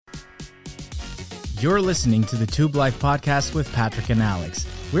You're listening to the Tube Life podcast with Patrick and Alex.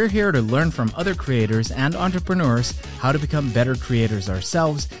 We're here to learn from other creators and entrepreneurs how to become better creators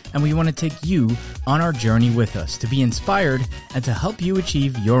ourselves, and we want to take you on our journey with us to be inspired and to help you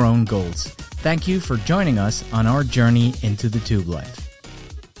achieve your own goals. Thank you for joining us on our journey into the Tube Life.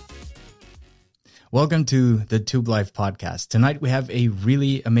 Welcome to the Tube Life podcast. Tonight we have a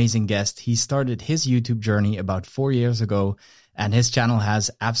really amazing guest. He started his YouTube journey about 4 years ago, and his channel has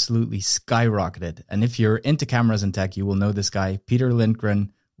absolutely skyrocketed. And if you're into cameras and tech, you will know this guy, Peter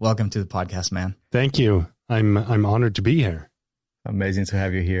Lindgren. Welcome to the podcast, man. Thank you. I'm honored to be here. Amazing to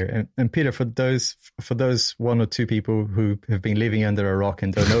have you here. And Peter, for those one or two people who have been living under a rock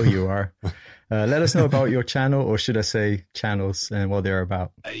and don't know who you are, let us know about your channel, or should I say channels, and what they're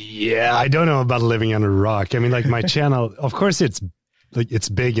about. Yeah, I don't know about living under a rock. I mean, like my channel, of course, it's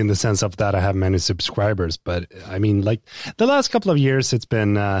big in the sense of that I have many subscribers, but I mean, like the last couple of years, it's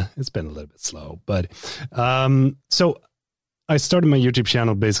been a little bit slow. But so I started my YouTube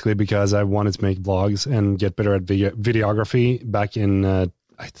channel basically because I wanted to make vlogs and get better at videography back in I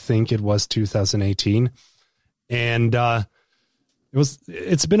think it was 2018, and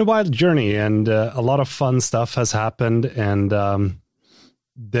it's been a wild journey, and a lot of fun stuff has happened, and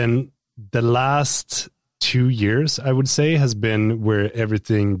then the last 2 years, I would say, has been where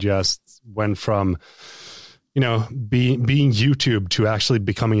everything just went from, being YouTube to actually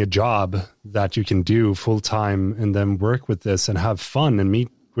becoming a job that you can do full time and then work with this and have fun and meet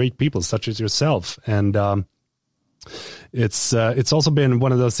great people such as yourself. And it's also been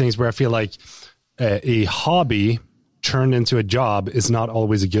one of those things where I feel like a hobby turned into a job is not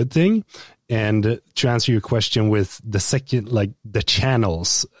always a good thing. And to answer your question with the second, like the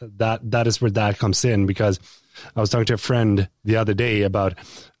channels, that is where that comes in, because I was talking to a friend the other day about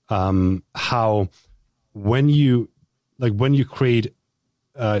how when you create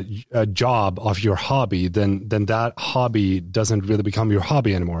a job of your hobby, then that hobby doesn't really become your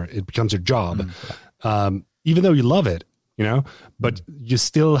hobby anymore. It becomes your job, even though you love it, but you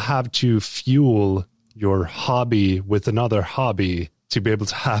still have to fuel your hobby with another hobby to be able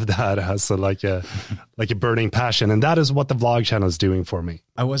to have that as a burning passion. And that is what the vlog channel is doing for me.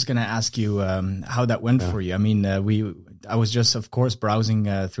 I was going to ask you how that went for you. I mean, I was just, of course,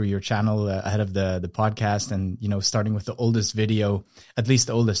 browsing through your channel ahead of the podcast, and, starting with the oldest video, at least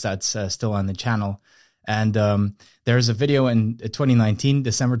the oldest that's still on the channel. And there's a video in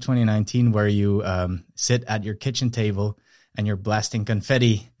December 2019, where you sit at your kitchen table and you're blasting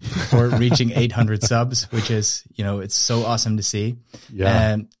confetti for reaching 800 subs, which is, it's so awesome to see.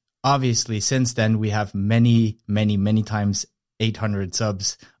 Yeah. And obviously, since then, we have many, many, many times 800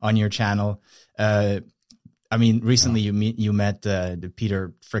 subs on your channel. I mean, recently you met the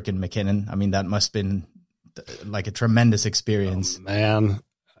Peter frickin' McKinnon. I mean, that must have been like a tremendous experience. Oh, man,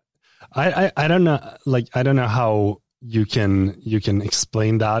 I don't know. Like, I don't know how you can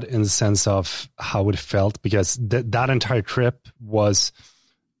explain that in the sense of how it felt, because that entire trip was,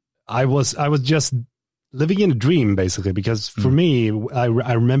 I was just living in a dream, basically, because for me, I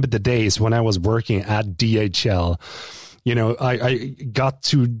remember the days when I was working at DHL. I got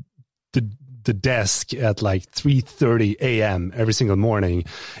to the desk at like 3:30 a.m. every single morning,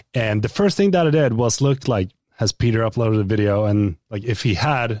 and the first thing that I did was look like, has Peter uploaded a video? And like, if he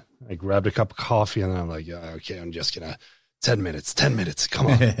had, I grabbed a cup of coffee, and I'm like, okay, I'm just gonna 10 minutes, come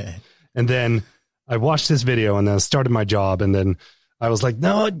on. And then I watched this video, and then I started my job, and then I was like,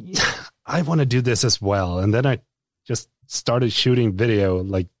 no, I want to do this as well. And then I just started shooting video.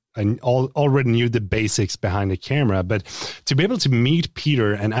 Like, I already knew the basics behind the camera, but to be able to meet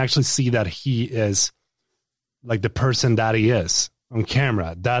Peter and actually see that he is like the person that he is on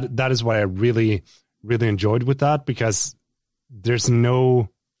camera, that is what I really, really enjoyed with that, because there's no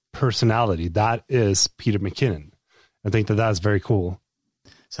personality. That is Peter McKinnon. I think that is very cool.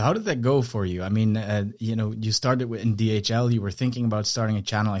 So how did that go for you? I mean, you started in DHL. You were thinking about starting a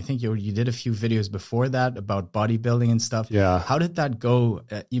channel. I think you did a few videos before that about bodybuilding and stuff. Yeah. How did that go?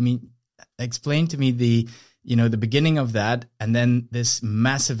 Explain to me the beginning of that, and then this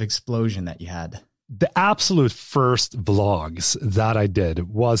massive explosion that you had. The absolute first vlogs that I did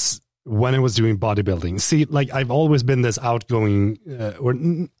was when I was doing bodybuilding. See, like, I've always been this outgoing,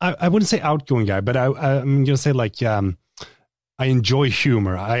 I wouldn't say outgoing guy, but I'm going to say like, I enjoy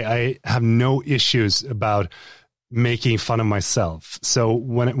humor. I have no issues about making fun of myself. So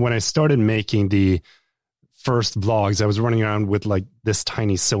when I started making the first vlogs, I was running around with like this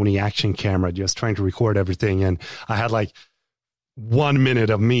tiny Sony action camera, just trying to record everything. And I had like 1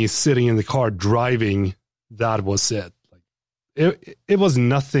 minute of me sitting in the car driving. That was it. It was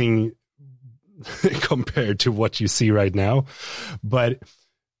nothing compared to what you see right now. But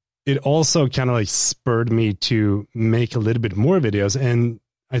it also kind of like spurred me to make a little bit more videos. And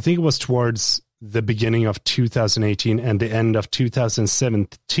I think it was towards the beginning of 2018 and the end of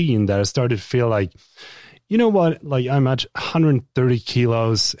 2017 that I started to feel like, you know what, like I'm at 130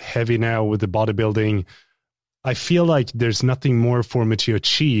 kilos heavy now with the bodybuilding. I feel like there's nothing more for me to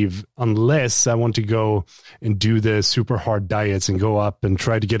achieve unless I want to go and do the super hard diets and go up and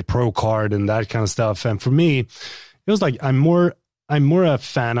try to get a pro card and that kind of stuff. And for me, it was like, I'm more a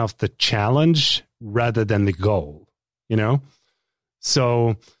fan of the challenge rather than the goal, you know?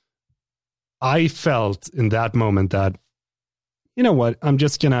 So I felt in that moment that, you know what, I'm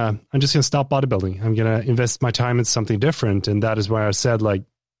just gonna stop bodybuilding. I'm gonna invest my time in something different. And that is why I said, like,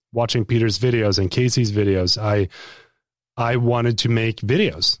 watching Peter's videos and Casey's videos, I wanted to make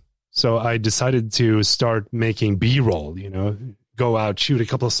videos. So I decided to start making B-roll, you know, go out, shoot a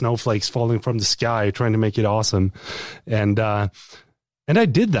couple of snowflakes falling from the sky, trying to make it awesome. And I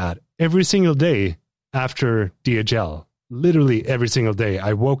did that every single day after DHL. Literally every single day.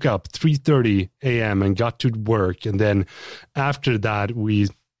 I woke up 3:30 a.m. and got to work. And then after that,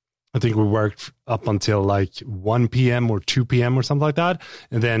 I think we worked up until like 1 p.m. or 2 p.m. or something like that.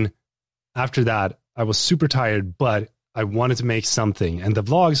 And then after that, I was super tired, but I wanted to make something. And the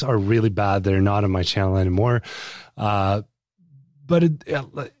vlogs are really bad. They're not on my channel anymore. But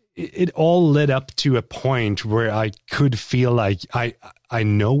it all led up to a point where I could feel like I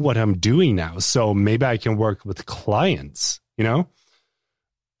know what I'm doing now. So maybe I can work with clients, you know?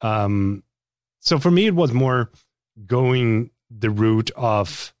 So for me, it was more going the route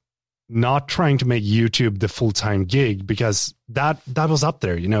of not trying to make YouTube the full-time gig, because that was up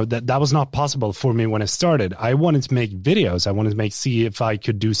there, you know, that was not possible for me when I started. I wanted to make videos. I wanted to see if I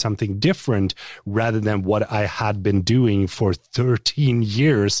could do something different rather than what I had been doing for 13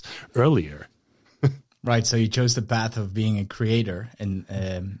 years earlier. Right. So you chose the path of being a creator in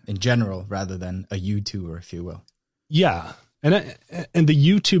general, rather than a YouTuber, if you will. Yeah. And the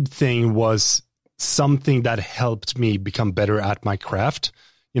YouTube thing was something that helped me become better at my craft.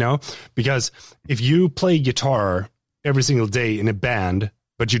 You know, because if you play guitar every single day in a band,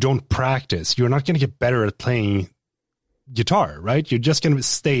 but you don't practice, you're not going to get better at playing guitar, right? You're just going to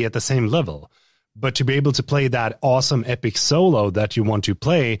stay at the same level. But to be able to play that awesome epic solo that you want to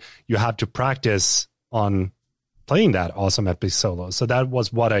play, you have to practice on playing that awesome epic solo. So that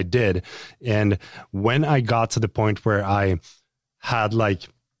was what I did. And when I got to the point where I had like,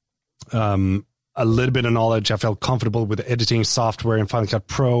 a little bit of knowledge, I felt comfortable with editing software and Final Cut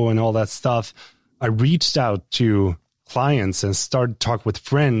Pro and all that stuff, I reached out to clients and started to talk with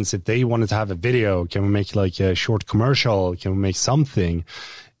friends if they wanted to have a video. Can we make like a short commercial? Can we make something?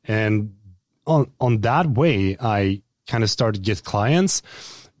 And on that way, I kind of started to get clients.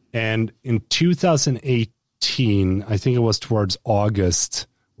 And in 2018, I think it was towards August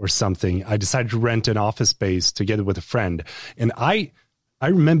or something, I decided to rent an office space together with a friend. And I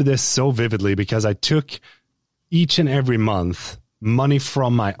remember this so vividly because I took each and every month money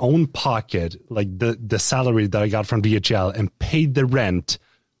from my own pocket, like the salary that I got from DHL, and paid the rent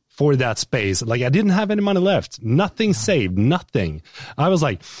for that space. Like I didn't have any money left, nothing saved, nothing. I was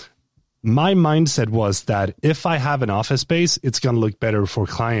like, my mindset was that if I have an office space, it's going to look better for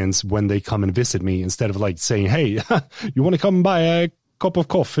clients when they come and visit me, instead of like saying, hey, you want to come buy a cup of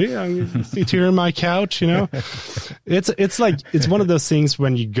coffee and sit here on my couch, you know? It's like, it's one of those things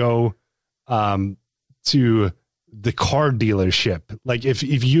when you go to the car dealership. Like if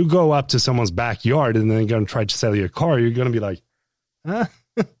you go up to someone's backyard and they're going to try to sell you a car, you're going to be like, huh?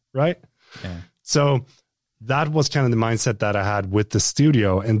 Right? Yeah. So that was kind of the mindset that I had with the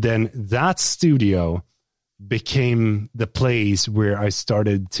studio. And then that studio became the place where I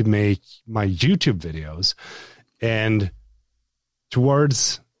started to make my YouTube videos. And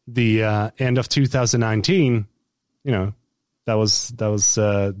towards the end of 2019, you know, that was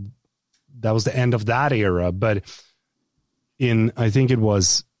the end of that era. But I think it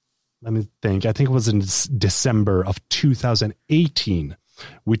was in December of 2018,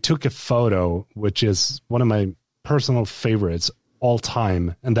 we took a photo, which is one of my personal favorites all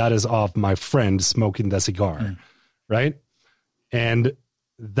time. And that is of my friend smoking the cigar, right? And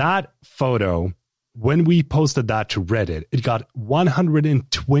that photo, when we posted that to Reddit, it got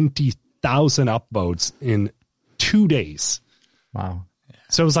 120,000 upvotes in 2 days. Wow.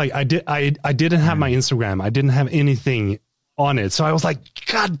 So it was like, I didn't have my Instagram. I didn't have anything on it. So I was like,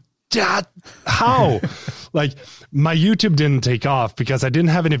 God, Dad, how? Like my YouTube didn't take off because I didn't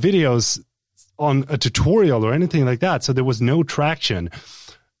have any videos on a tutorial or anything like that. So there was no traction.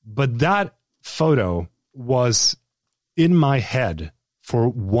 But that photo was in my head for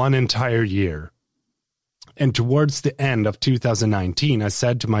one entire year. And towards the end of 2019, I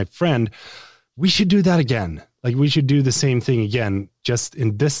said to my friend, we should do that again. Like, we should do the same thing again. Just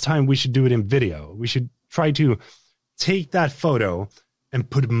in this time, we should do it in video. We should try to take that photo and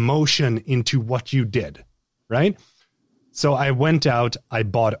put motion into what you did, right? So I went out, I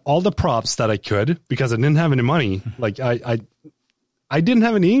bought all the props that I could because I didn't have any money. Like, I didn't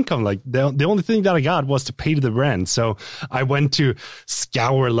have any income. Like, the only thing that I got was to pay the rent. So I went to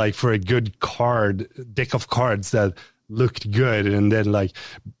scour like for a good deck of cards that looked good, and then like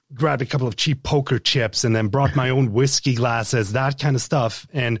grabbed a couple of cheap poker chips and then brought my own whiskey glasses, that kind of stuff.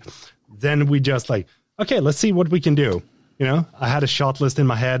 And then we just like, okay, let's see what we can do. You know, I had a shot list in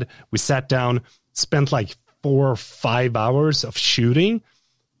my head. We sat down, spent like 4 or 5 hours of shooting.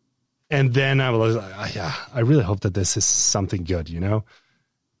 And then I was like, yeah, I really hope that this is something good, you know?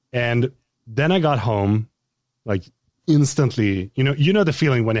 And then I got home, like instantly, you know the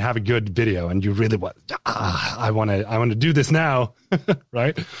feeling when you have a good video and you really want, I want to do this now,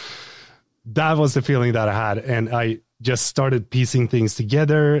 right? That was the feeling that I had. And I just started piecing things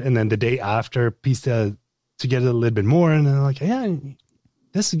together. And then the day after, pieced together a little bit more. And I'm like, yeah,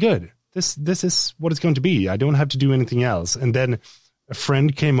 this is good. This is what it's going to be. I don't have to do anything else. And then a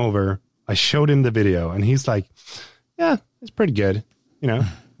friend came over. I showed him the video, and he's like, "Yeah, it's pretty good. You know,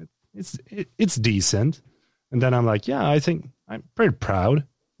 it's decent." And then I'm like, "Yeah, I think I'm pretty proud."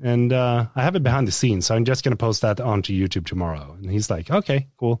 And I have it behind the scenes, so I'm just gonna post that onto YouTube tomorrow. And he's like, "Okay,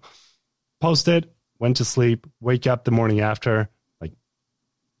 cool." Post it. Went to sleep. Wake up the morning after. Like,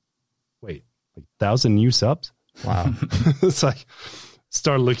 wait, like 1,000 new subs? Wow! It's like,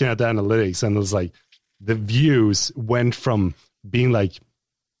 start looking at the analytics, and it was like the views went from being like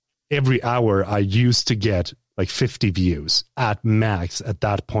every hour I used to get like 50 views at max at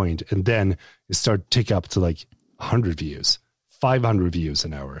that point. And then it started to tick up to like 100 views, 500 views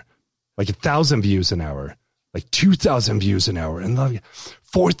an hour, like 1,000 views an hour, like 2,000 views an hour, and like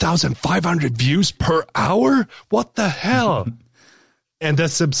 4,500 views per hour. What the hell? And the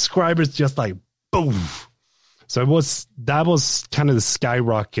subscribers just like boom. So that was kind of the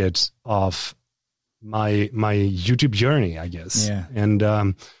skyrocket of my YouTube journey, I guess. Yeah. And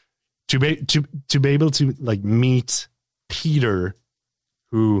to be able to like meet Peter,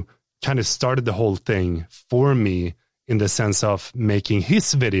 who kind of started the whole thing for me in the sense of making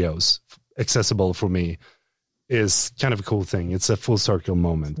his videos accessible for me, is kind of a cool thing. It's a full circle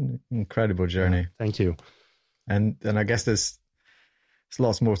moment. It's an incredible journey. Thank you. And I guess there's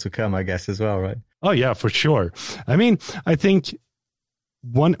lots more to come, I guess, as well, right? Oh yeah, for sure. I mean, I think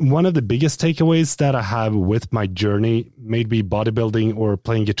one of the biggest takeaways that I have with my journey, maybe bodybuilding or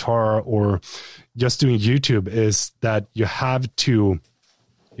playing guitar or just doing YouTube, is that you have to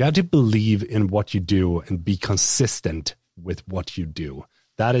believe in what you do and be consistent with what you do.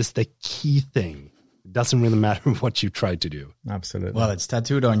 That is the key thing. It doesn't really matter what you try to do. Absolutely. Well, it's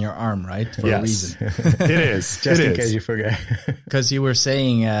tattooed on your arm, right? For a reason. It is. Just in case you forget. Because you were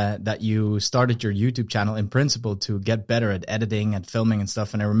saying that you started your YouTube channel in principle to get better at editing and filming and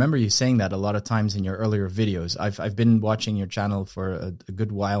stuff. And I remember you saying that a lot of times in your earlier videos. I've been watching your channel for a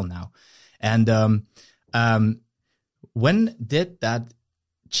good while now. And when did that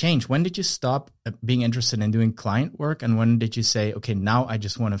change? When did you stop being interested in doing client work? And when did you say, okay, now I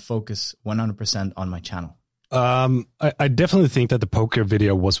just want to focus 100% on my channel? I definitely think that the poker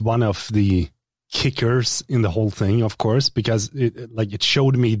video was one of the kickers in the whole thing, of course, because it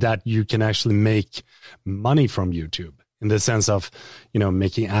showed me that you can actually make money from YouTube in the sense of,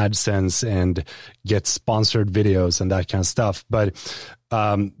 making AdSense and get sponsored videos and that kind of stuff. But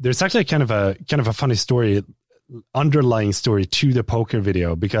there's actually kind of a funny story, underlying story to the poker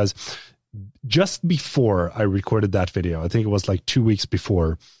video, because just before I recorded that video, I think it was like 2 weeks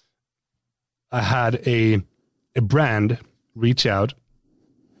before, I had a brand reach out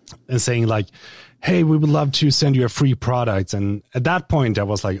and saying like, hey, we would love to send you a free product. And at that point I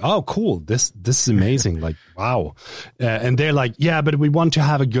was like, oh, cool. This is amazing. Like, wow. And they're like, yeah, but we want to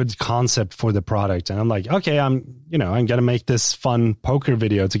have a good concept for the product. And I'm like, okay, I'm going to make this fun poker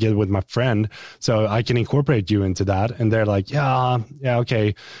video together with my friend so I can incorporate you into that. And they're like, yeah,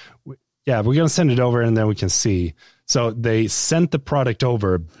 okay. Yeah, we're going to send it over and then we can see. So they sent the product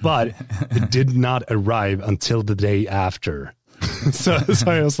over, but it did not arrive until the day after. So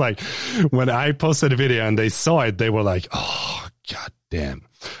I was like, when I posted a video and they saw it, they were like, oh, God damn.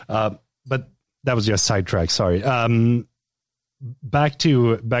 But that was just sidetrack. Sorry. Back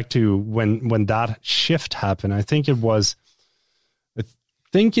to when that shift happened. I think it was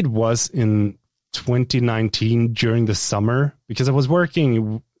in 2019 during the summer, because I was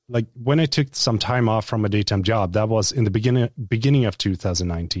working, like when I took some time off from a daytime job, that was in the beginning of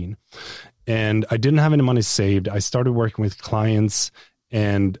 2019. and I didn't have any money saved. I started working with clients,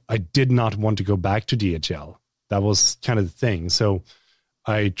 and I did not want to go back to DHL. That was kind of the thing. So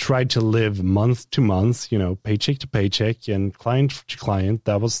I tried to live month to month, paycheck to paycheck and client to client.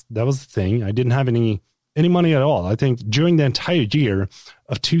 That was the thing. I didn't have any money at all. I think during the entire year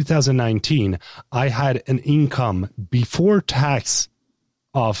of 2019, I had an income before tax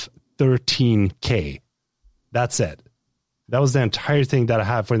of $13K. That's it. That was the entire thing that I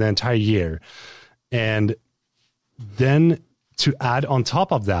had for the entire year. And then to add on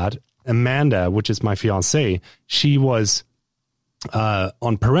top of that, Amanda, which is my fiance, she was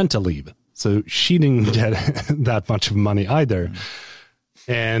on parental leave. So she didn't get that much of money either.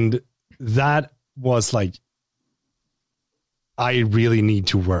 And that was like, I really need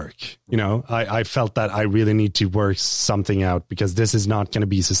to work. I felt that I really need to work something out because this is not going to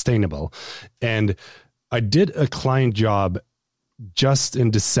be sustainable. And I did a client job just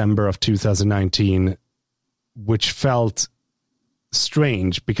in December of 2019, which felt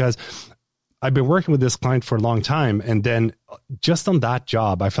strange because I've been working with this client for a long time. And then just on that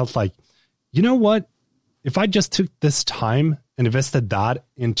job, I felt like, you know what? If I just took this time and invested that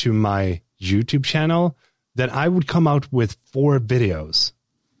into my YouTube channel, then I would come out with 4 videos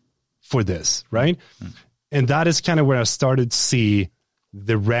for this, right? And that is kind of where I started to see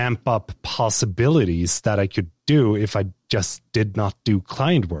the ramp up possibilities that I could do if I just did not do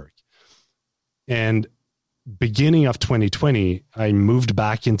client work. And beginning of 2020, I moved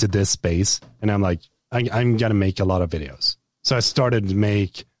back into this space and I'm like, I'm going to make a lot of videos. So I started to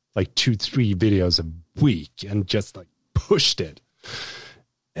make like 2-3 videos a week and just like pushed it.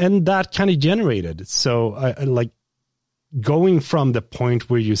 And that kind of generated. So I like going from the point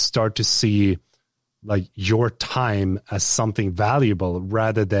where you start to see like your time as something valuable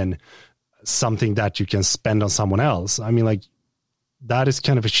rather than something that you can spend on someone else. I mean, like that is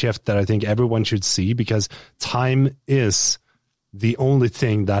kind of a shift that I think everyone should see because time is the only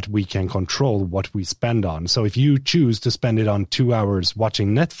thing that we can control what we spend on. So if you choose to spend it on 2 hours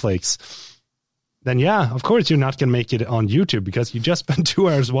watching Netflix, then yeah, of course you're not going to make it on YouTube because you just spent 2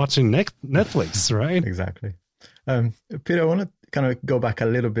 hours watching Netflix, right? Exactly. Peter, I want to kind of go back a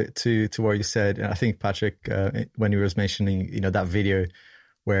little bit to what you said. And I think Patrick, when you were mentioning, that video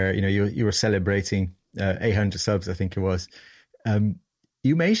where, you were celebrating 800 subs, I think it was.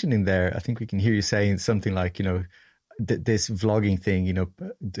 You mentioned in there, I think we can hear you saying something like, this vlogging thing,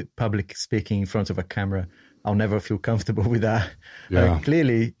 the public speaking in front of a camera, I'll never feel comfortable with that. Yeah.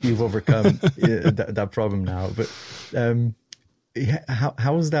 Clearly, you've overcome that problem now. But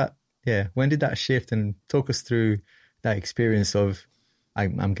how was that? Yeah, when did that shift? And talk us through that experience of,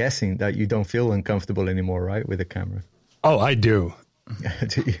 I'm guessing that you don't feel uncomfortable anymore, right, with a camera? Oh, I do.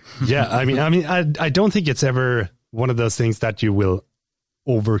 Do you? Yeah, I mean, I don't think it's ever one of those things that you will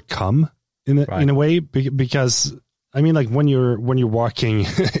overcome in a way because. I mean, like when you're walking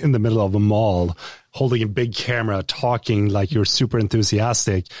in the middle of a mall, holding a big camera, talking like you're super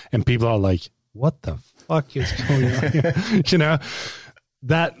enthusiastic, and people are like, "What the fuck is going on here?"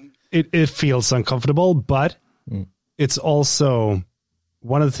 That it feels uncomfortable, but it's also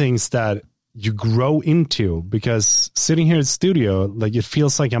one of the things that you grow into because sitting here in the studio, like it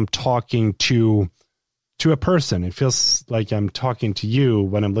feels like I'm talking to a person. It feels like I'm talking to you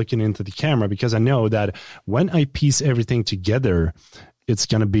when I'm looking into the camera because I know that when I piece everything together, it's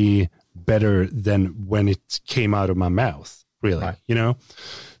going to be better than when it came out of my mouth, really, right.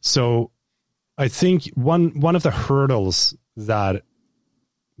 So I think one of the hurdles that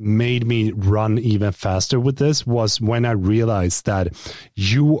made me run even faster with this was when I realized that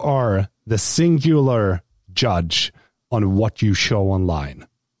you are the singular judge on what you show online,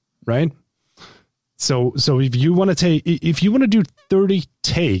 right? So if you want to do 30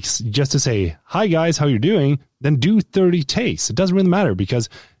 takes just to say, "Hi guys, how you doing?" then do 30 takes. It doesn't really matter because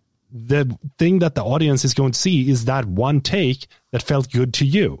the thing that the audience is going to see is that one take that felt good to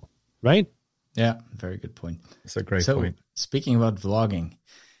you, right? Yeah, very good point. That's a great point. Speaking about vlogging,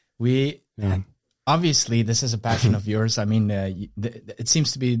 obviously this is a passion of yours. I mean, it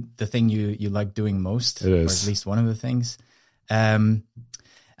seems to be the thing you like doing most, or at least one of the things. And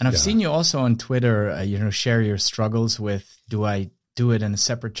I've seen you also on Twitter, share your struggles with, do I do it in a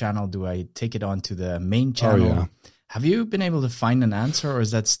separate channel? Do I take it onto the main channel? Oh, yeah. Have you been able to find an answer, or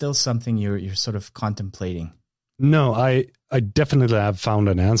is that still something you're sort of contemplating? No, I definitely have found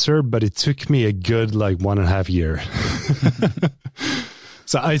an answer, but it took me a good 1.5 years.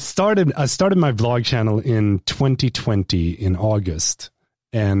 So I started my vlog channel in 2020 in August,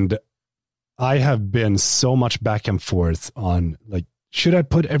 and I have been so much back and forth on should I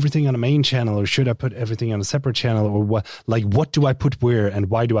put everything on a main channel or should I put everything on a separate channel, or what do I put where and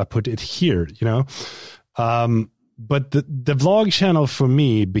why do I put it here? But the vlog channel for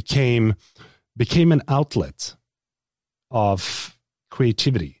me became an outlet of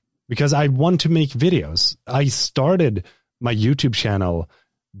creativity because I want to make videos. I started my YouTube channel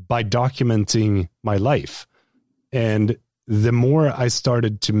by documenting my life. And the more I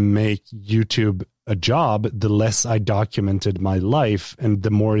started to make YouTube a job, the less I documented my life, and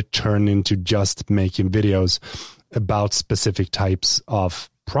the more it turned into just making videos about specific types of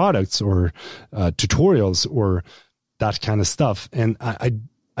products or tutorials or that kind of stuff. And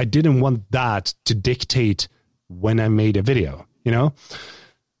I didn't want that to dictate when I made a video,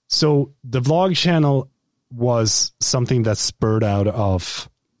 So the vlog channel was something that spurred out of,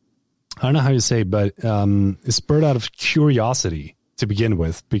 I don't know how you say, but it spurred out of curiosity to begin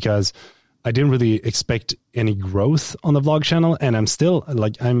with, because I didn't really expect any growth on the vlog channel. And I'm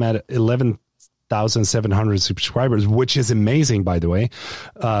at 11,700 subscribers, which is amazing, by the way.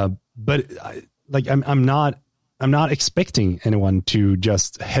 But I'm not expecting anyone to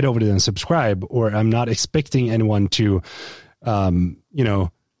just head over there and subscribe, or I'm not expecting anyone to,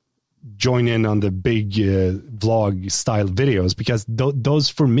 join in on the big vlog style videos, because those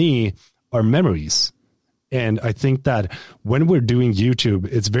for me are memories. And I think that when we're doing YouTube,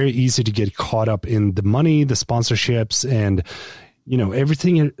 it's very easy to get caught up in the money, the sponsorships, and,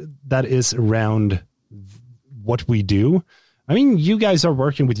 everything that is around what we do. I mean, you guys are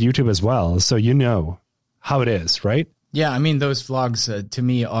working with YouTube as well, so how it is, right? Yeah, I mean, those vlogs to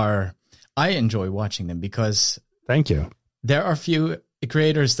me I enjoy watching them because... Thank you. There are few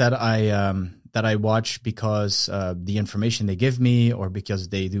creators that I watch because the information they give me, or because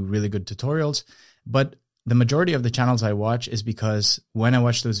they do really good tutorials. But the majority of the channels I watch is because when I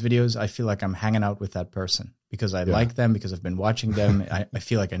watch those videos, I feel like I'm hanging out with that person because I like them, because I've been watching them. I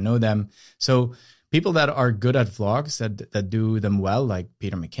feel like I know them. So people that are good at vlogs, that do them well, like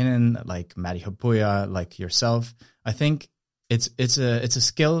Peter McKinnon, like Matti Haapoja, like yourself, I think it's a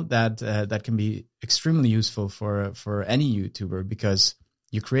skill that can be extremely useful for any YouTuber, because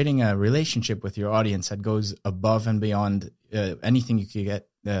you're creating a relationship with your audience that goes above and beyond anything you could get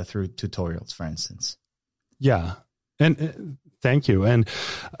through tutorials, for instance. Yeah. And thank you. And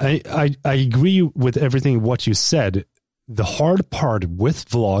I agree with everything what you said. The hard part with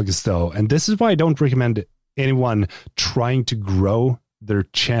vlogs, though, and this is why I don't recommend anyone trying to grow their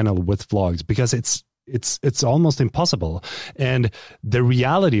channel with vlogs, because it's almost impossible. And the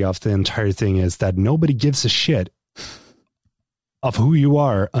reality of the entire thing is that nobody gives a shit of who you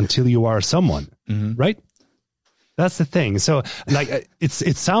are until you are someone, right? That's the thing. So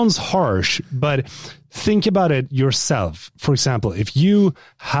it sounds harsh, but think about it yourself. For example, if you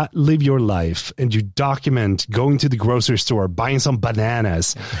live your life and you document going to the grocery store, buying some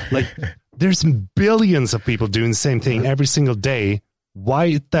bananas, there's billions of people doing the same thing every single day.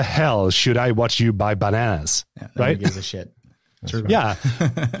 Why the hell should I watch you buy bananas? Yeah, right? Gives a shit. Right. Yeah.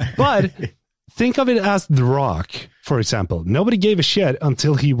 But think of it as The Rock, for example. Nobody gave a shit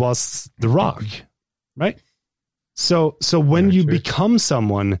until he was The Rock, right? So when you become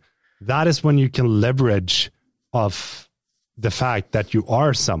someone, that is when you can leverage of the fact that you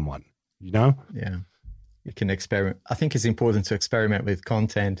are someone, Yeah. You can experiment. I think it's important to experiment with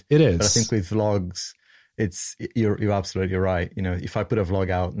content. It is. But I think with vlogs, you're absolutely right. If I put a vlog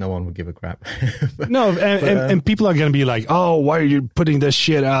out, no one would give a crap. and people are going to be like, oh, why are you putting this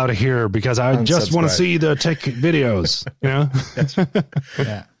shit out here? Because I just want to see the tech videos, Yeah.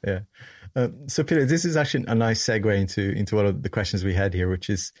 So Peter, this is actually a nice segue into one of the questions we had here, which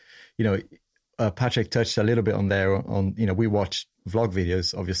is, Patrick touched a little bit on there on, we watch vlog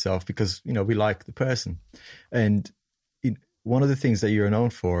videos of yourself because, we like the person. And one of the things that you're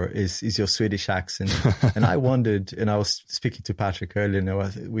known for is your Swedish accent. And I wondered, and I was speaking to Patrick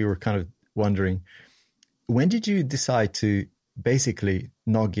earlier, we were kind of wondering, when did you decide to basically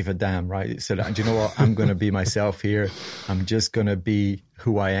not give a damn, right? So do you know what? I'm going to be myself here. I'm just going to be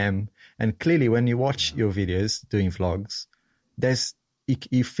who I am. And clearly when you watch your videos doing vlogs,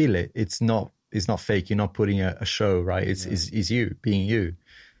 you feel it. It's not fake. You're not putting a show, right? It's you being you.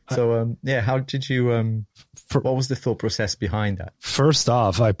 So, how did you, what was the thought process behind that? First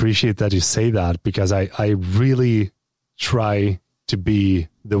off, I appreciate that you say that, because I really try to be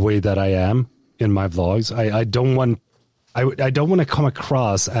the way that I am in my vlogs. I don't want to come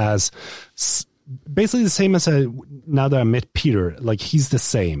across as basically the same as now that I met Peter, like he's the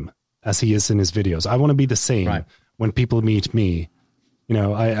same as he is in his videos. I want to be the same when people meet me.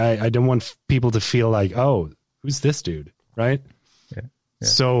 I don't want people to feel like, oh, who's this dude? Right. Yeah.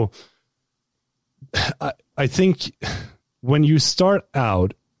 So I think when you start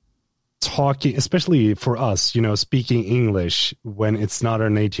out talking, especially for us, speaking English when it's not our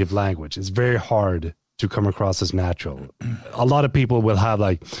native language, it's very hard to come across as natural. A lot of people will have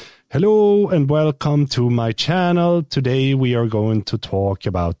like, hello and welcome to my channel. Today we are going to talk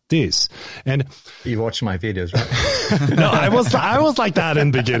about this. And you watch my videos, right? No, I was like that in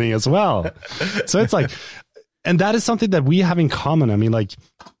the beginning as well. So it's like, and that is something that we have in common. I mean, like,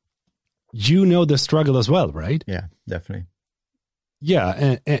 the struggle as well, right? Yeah, definitely.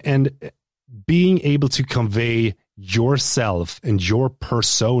 Yeah, and being able to convey yourself and your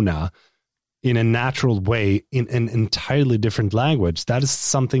persona in a natural way in an entirely different language, that is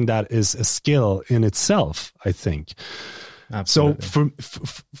something that is a skill in itself, I think. Absolutely. So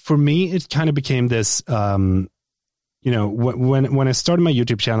for me, it kind of became this, when I started my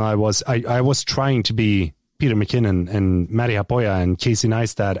YouTube channel, I was trying to be Peter McKinnon and Matti Hapoja and Casey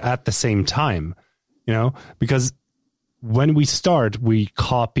Neistat at the same time, because when we start, we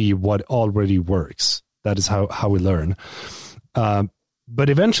copy what already works. That is how we learn. But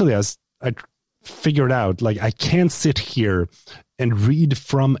eventually, as I figured out, like, I can't sit here and read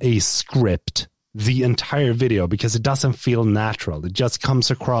from a script the entire video because it doesn't feel natural. It just comes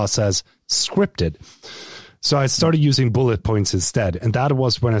across as scripted. So I started using bullet points instead. And that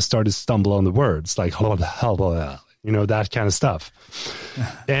was when I started to stumble on the words, like, that kind of stuff.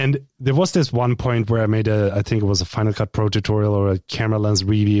 And there was this one point where I made I think it was a Final Cut Pro tutorial or a camera lens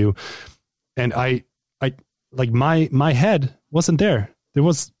review. And I like my head wasn't there. There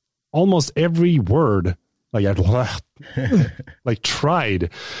was almost every word like I like tried,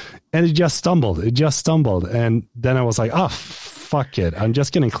 and it just stumbled. And then I was like, oh, fuck it. I'm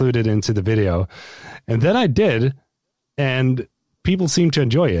just going to include it into the video. And then I did, and people seemed to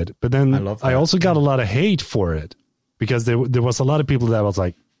enjoy it. But then I also got a lot of hate for it because there was a lot of people that was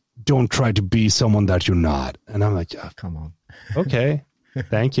like, don't try to be someone that you're not. And I'm like, oh, come on. Okay.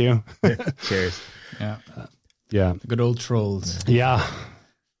 Thank you. Cheers. Yeah. Yeah. The good old trolls. Yeah.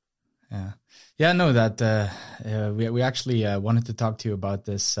 Yeah. Yeah, no, that we actually wanted to talk to you about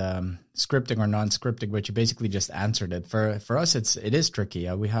this scripting or non-scripting, but you basically just answered it. For us, it is tricky.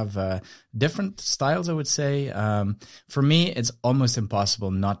 We have different styles, I would say. For me, it's almost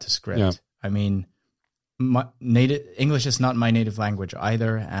impossible not to script. Yeah. I mean, English is not my native language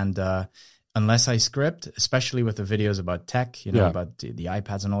either, and unless I script, especially with the videos about tech, about the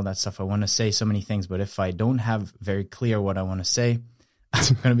iPads and all that stuff, I want to say so many things, but if I don't have very clear what I want to say,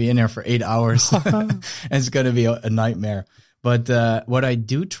 I'm going to be in there for 8 hours. And it's going to be a nightmare. But what I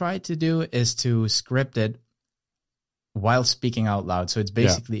do try to do is to script it while speaking out loud. So it's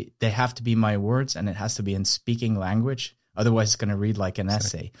basically, they have to be my words and it has to be in speaking language. Otherwise, it's going to read like an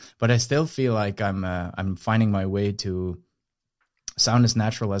essay. But I still feel like I'm finding my way to sound as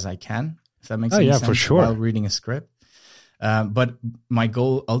natural as I can, if that makes any sense, for sure, while reading a script. But my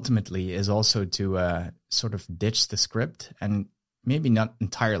goal ultimately is also to sort of ditch the script and maybe not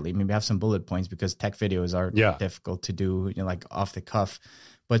entirely, maybe have some bullet points because tech videos are difficult to do, like off the cuff,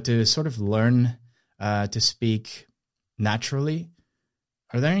 but to sort of learn to speak naturally.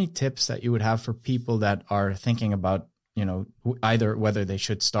 Are there any tips that you would have for people that are thinking about, either whether they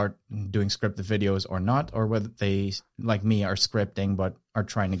should start doing scripted videos or not, or whether they, like me, are scripting but are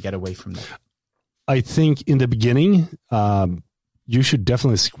trying to get away from that? I think in the beginning, you should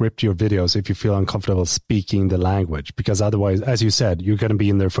definitely script your videos if you feel uncomfortable speaking the language, because otherwise, as you said, you're going to be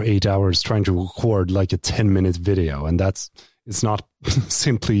in there for 8 hours trying to record like a 10-minute video, and it's not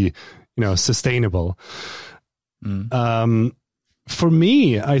simply, sustainable. For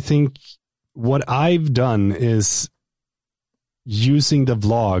me, I think what I've done is using the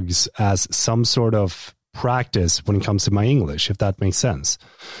vlogs as some sort of practice when it comes to my English, if that makes sense,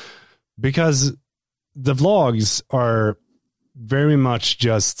 because the vlogs are very much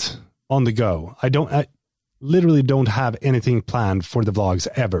just on the go. I literally don't have anything planned for the vlogs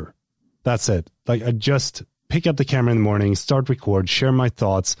ever. That's it. Like, I just pick up the camera in the morning, start record, share my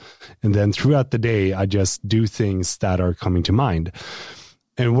thoughts, and then throughout the day, I just do things that are coming to mind.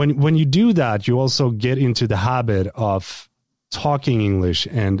 And when you do that, you also get into the habit of talking English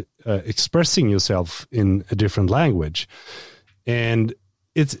and expressing yourself in a different language. And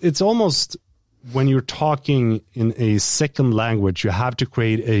it's almost, when you're talking in a second language, you have to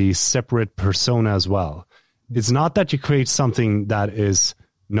create a separate persona as well. It's not that you create something that is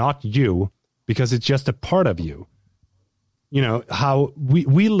not you, because it's just a part of you. How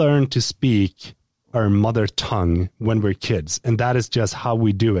we learn to speak our mother tongue when we're kids, and that is just how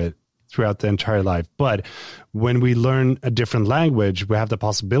we do it throughout the entire life. But when we learn a different language, we have the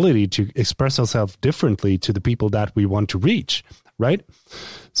possibility to express ourselves differently to the people that we want to reach, right?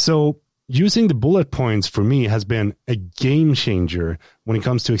 So using the bullet points for me has been a game changer when it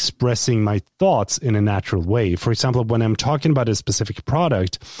comes to expressing my thoughts in a natural way. For example, when I'm talking about a specific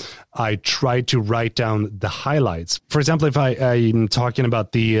product, I try to write down the highlights. For example, if I'm talking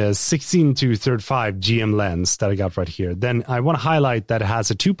about the 16 to 35 GM lens that I got right here, then I want to highlight that it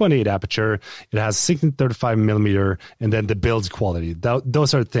has a 2.8 aperture, it has 16 to 35 millimeter, and then the build quality.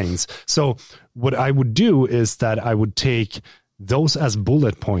 Those are things. So what I would do is that I would take those as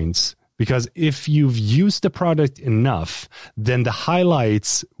bullet points, because if you've used the product enough, then the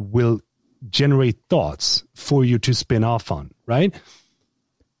highlights will generate thoughts for you to spin off on, right?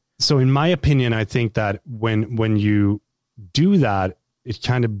 So in my opinion, I think that when you do that, it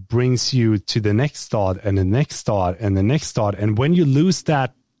kind of brings you to the next thought and the next thought and the next thought. And when you lose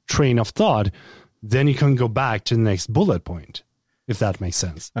that train of thought, then you can go back to the next bullet point, if that makes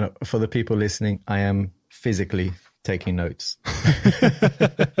sense. I know, for the people listening, I am physically taking notes.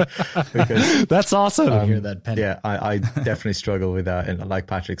 Because, that's awesome. I hear that, Penny. Yeah, I definitely struggle with that. And like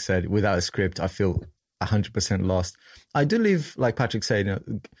Patrick said, without a script, I feel 100% lost. I do leave, like Patrick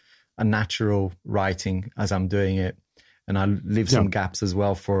said, a natural writing as I'm doing it. And I leave some gaps as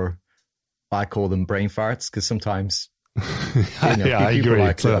well for, I call them brain farts, because sometimes people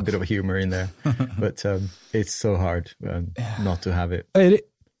like a bit of humor in there. But it's so hard not to have it.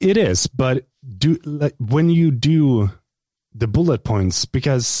 It is, but when you do the bullet points, but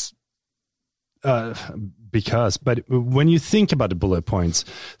when you think about the bullet points,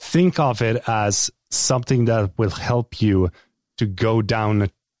 think of it as something that will help you to go down a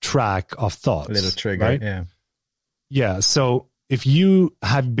track of thoughts. A little trigger, right? Yeah. Yeah, so if you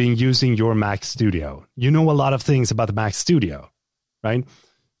have been using your Mac Studio, you know a lot of things about the Mac Studio, right?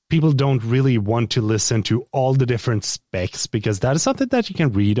 People don't really want to listen to all the different specs because that is something that you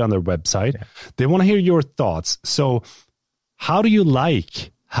can read on their website. Yeah. They want to hear your thoughts. So how do you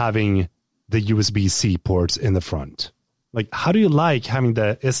like having the USB-C ports in the front? Like, how do you like having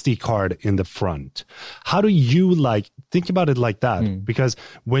the SD card in the front? How do you think about it like that? Because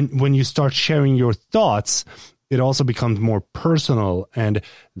when you start sharing your thoughts, it also becomes more personal. And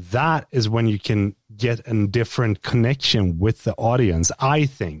that is when you can get a different connection with the audience, I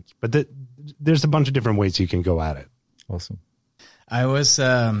think. But there's a bunch of different ways you can go at it. Awesome. I was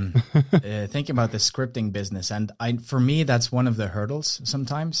thinking about the scripting business. And for me, that's one of the hurdles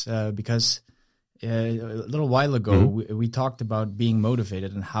sometimes because a little while ago, we talked about being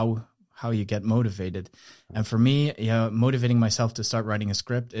motivated and how you get motivated. And for me, motivating myself to start writing a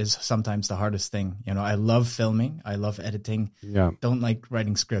script is sometimes the hardest thing. I love filming. I love editing. Yeah. Don't like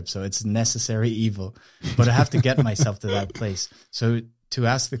writing scripts. So it's necessary evil, but I have to get myself to that place. So to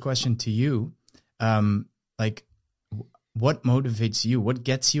ask the question to you, what motivates you? What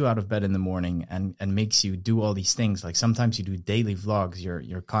gets you out of bed in the morning and makes you do all these things? Like sometimes you do daily vlogs,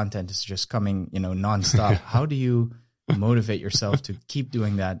 your content is just coming, nonstop. How do you motivate yourself to keep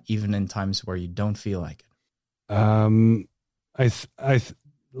doing that even in times where you don't feel like it?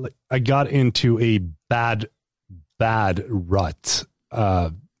 I got into a bad rut.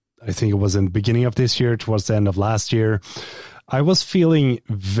 I think it was in the beginning of this year, towards the end of last year. I was feeling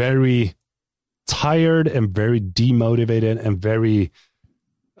very tired and very demotivated and very,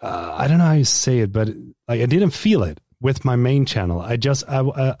 I don't know how you say it, but I didn't feel it with my main channel. I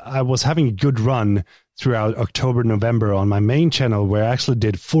was having a good run throughout October, November on my main channel where I actually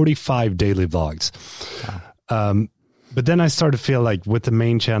did 45 daily vlogs. Wow. But then I started to feel like with the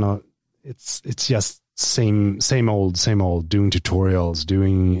main channel, it's just same old, doing tutorials,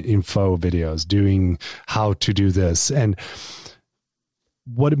 doing info videos, doing how to do this. And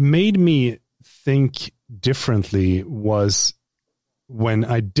what made me think differently was when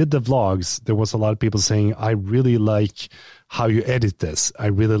I did the vlogs, there was a lot of people saying, I really like how you edit this. I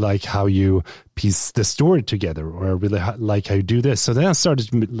really like how you piece the story together, or I really like how you do this. So then I started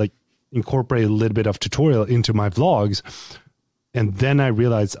to incorporate a little bit of tutorial into my vlogs. And then I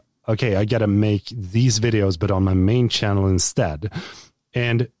realized, okay, I got to make these videos, but on my main channel instead.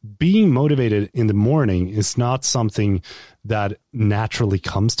 And being motivated in the morning is not something that naturally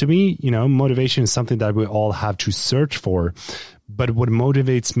comes to me. Motivation is something that we all have to search for. But what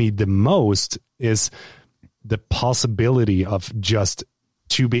motivates me the most is the possibility of just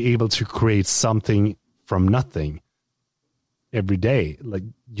to be able to create something from nothing every day. Like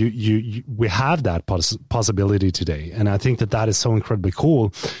we have that possibility today. And I think that is so incredibly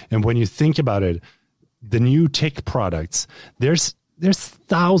cool. And when you think about it, the new tech products, there's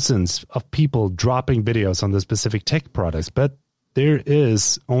thousands of people dropping videos on the specific tech products, but there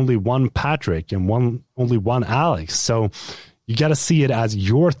is only one Patrick and only one Alex. So you got to see it as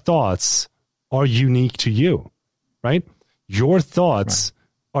your thoughts are unique to you, right? Your thoughts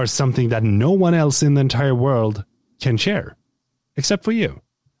are something that no one else in the entire world can share except for you.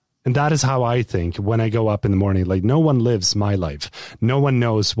 And that is how I think when I go up in the morning. Like, no one lives my life. No one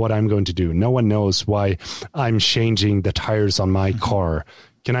knows what I'm going to do. No one knows why I'm changing the tires on my car.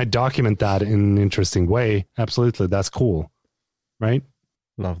 Can I document that in an interesting way? Absolutely. That's cool. Right?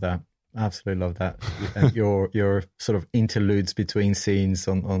 Love that. Absolutely love that. And your sort of interludes between scenes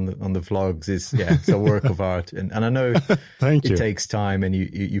on the vlogs is, it's a work of art. And I know it takes time, and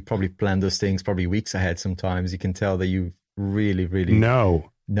you probably plan those things probably weeks ahead sometimes. You can tell that you really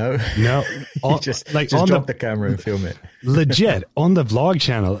No. You just drop the camera and film it. Legit, on the vlog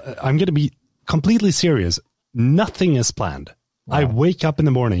channel, I'm going to be completely serious. Nothing is planned. Wow. I wake up in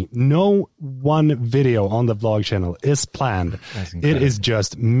the morning. No one video on the vlog channel is planned. It is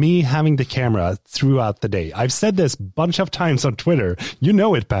just me having the camera throughout the day. I've said this a bunch of times on Twitter. You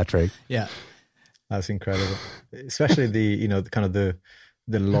know it, Patrick. Yeah. That's incredible. Especially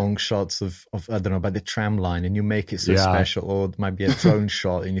the long shots of I don't know, by the tram line, and you make it so special, or it might be a drone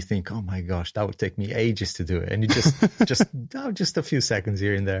shot and you think, oh my gosh, that would take me ages to do it. And you just a few seconds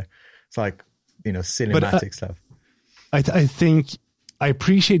here and there. It's like, cinematic stuff. I think I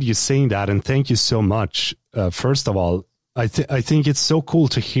appreciate you saying that, and thank you so much. First of all, I think it's so cool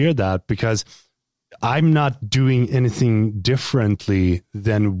to hear that, because I'm not doing anything differently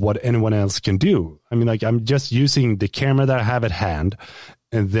than what anyone else can do. I mean, like, I'm just using the camera that I have at hand,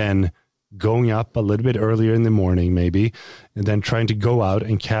 and then going up a little bit earlier in the morning, maybe, and then trying to go out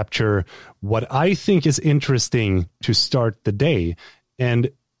and capture what I think is interesting to start the day. And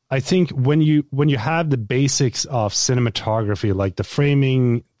I think when you have the basics of cinematography, like the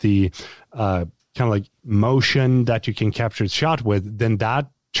framing, the kind of like motion that you can capture the shot with, then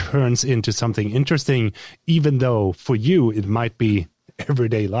that turns into something interesting, even though for you it might be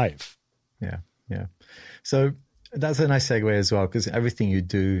everyday life. Yeah. So that's a nice segue as well, because everything you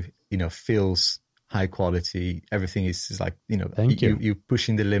do, feels high quality. Everything is like, Thank you. You're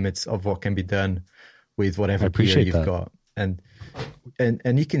pushing the limits of what can be done with whatever gear you've got. And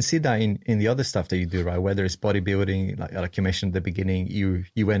you can see that in the other stuff that you do, right? Whether it's bodybuilding, like you mentioned at the beginning,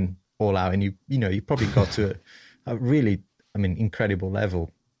 you went all out, and you probably got to a really, incredible level.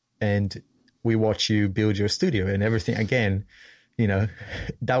 And we watch you build your studio and everything. Again,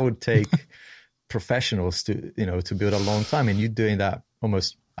 that would take professionals to build a long time, and you're doing that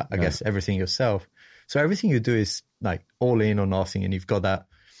almost, I guess, everything yourself. So everything you do is like all in or nothing, and you've got that.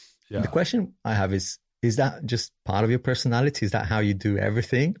 Yeah. The question I have is that just part of your personality? Is that how you do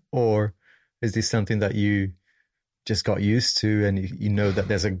everything? Or is this something that you just got used to, and you know that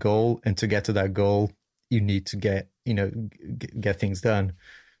there's a goal, and to get to that goal, you need to get things done?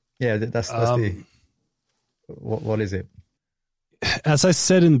 Yeah, that's the, what is it? As I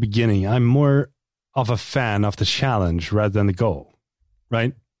said in the beginning, I'm more of a fan of the challenge rather than the goal,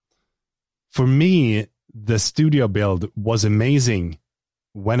 right? For me, the studio build was amazing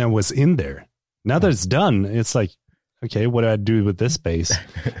when I was in there. Now that it's done, it's like, okay, what do I do with this space?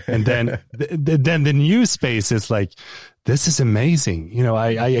 And then then the new space is like, this is amazing.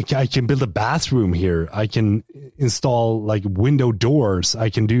 I can build a bathroom here. I can install like window doors. I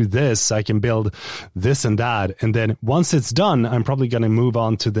can do this. I can build this and that. And then once it's done, I'm probably going to move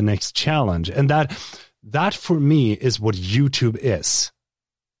on to the next challenge. And that for me is what YouTube is,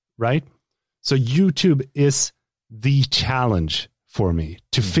 right? So YouTube is the challenge for me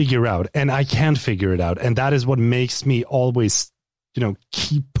to figure out, and I can't figure it out. And that is what makes me always,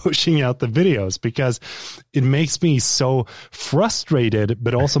 keep pushing out the videos, because it makes me so frustrated,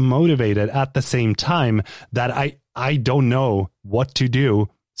 but also motivated at the same time, that I don't know what to do.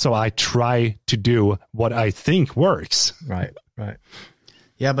 So I try to do what I think works. Right.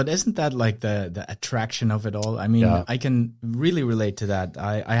 Yeah, but isn't that like the attraction of it all? I mean, I can really relate to that.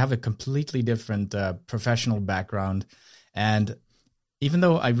 I have a completely different professional background, and even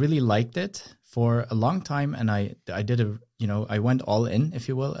though I really liked it for a long time, and I did I went all in, if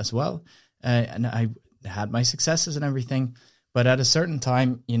you will, as well. And I had my successes and everything. But at a certain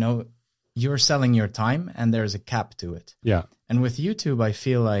time, you're selling your time, and there's a cap to it. Yeah. And with YouTube, I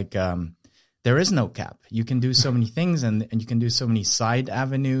feel like there is no cap. You can do so many things, and you can do so many side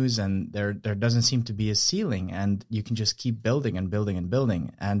avenues, and there doesn't seem to be a ceiling, and you can just keep building and building and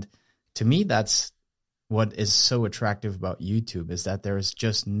building. And to me, that's what is so attractive about YouTube, is that there is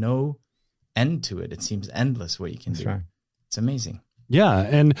just no end to it. It seems endless what you can do. Right. It's amazing. Yeah,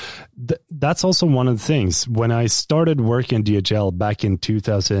 and that's also one of the things. When I started working in DHL back in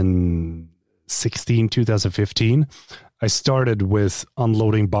 2016, 2015, I started with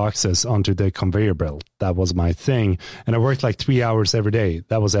unloading boxes onto the conveyor belt. That was my thing. And I worked like 3 hours every day.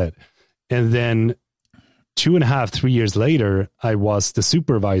 That was it. And then 2.5, 3 years later, I was the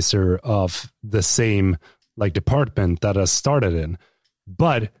supervisor of the same like department that I started in.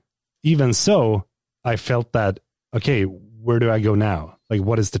 But even so, I felt that, okay, where do I go now? Like,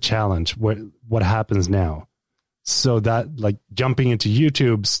 what is the challenge? What happens now? So that like jumping into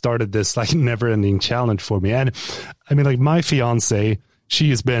YouTube started this like never ending challenge for me. And I mean, like my fiance, she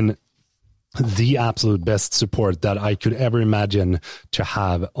has been the absolute best support that I could ever imagine to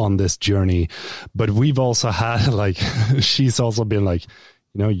have on this journey. But we've also had like, she's also been like,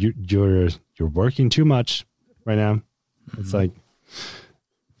 you know, you're working too much right now. Mm-hmm. It's like,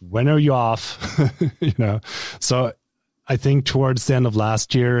 when are you off? You know? So I think towards the end of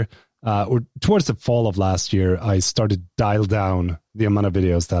last year, or towards the fall of last year, I started to dial down the amount of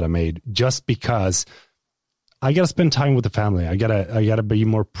videos that I made, just because I got to spend time with the family. I gotta be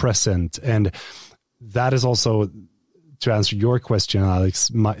more present. And that is also, to answer your question, Alex,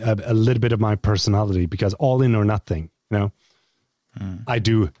 a little bit of my personality, because all in or nothing, you know, I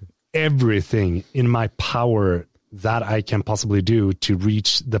do everything in my power that I can possibly do to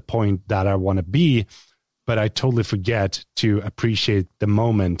reach the point that I want to be, but I totally forget to appreciate the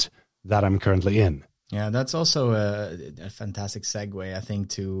moment that I'm currently in. Yeah, that's also a fantastic segue, I think,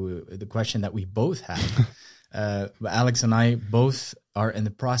 to the question that we both have. Alex and I both are in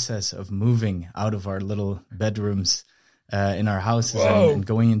the process of moving out of our little bedrooms in our houses and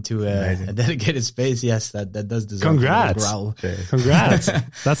going into a dedicated space. Yes, that does deserve a growl. Congrats.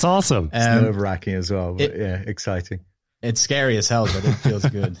 That's awesome. It's nerve-wracking as well, but exciting. It's scary as hell, but it feels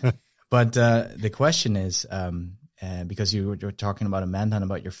good. But the question is, because you're talking about Amanda and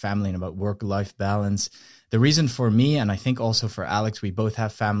about your family and about work-life balance, the reason for me, and I think also for Alex, we both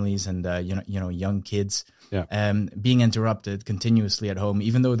have families and young kids. Yeah. Being interrupted continuously at home,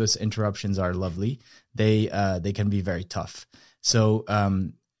 even though those interruptions are lovely, they can be very tough. So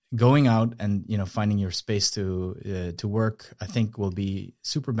going out and finding your space to work, I think will be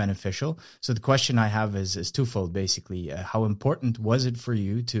super beneficial. So the question I have is twofold, basically. How important was it for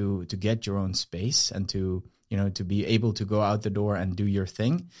you to get your own space and to be able to go out the door and do your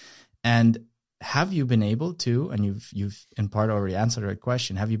thing? And have you been able to, and you've in part already answered that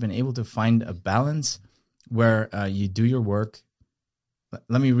question, have you been able to find a balance where you do your work?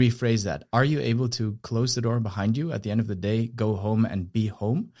 Let me rephrase that. Are you able to close the door behind you at the end of the day, go home and be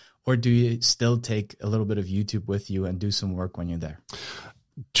home? Or do you still take a little bit of YouTube with you and do some work when you're there?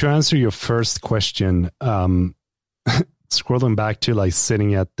 To answer your first question, scrolling back to like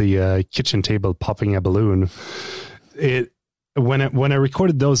sitting at the kitchen table, popping a balloon, when I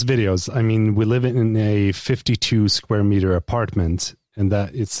recorded those videos, I mean, we live in a 52 square meter apartment, and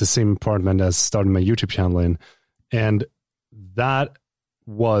that it's the same apartment as starting my YouTube channel in. And that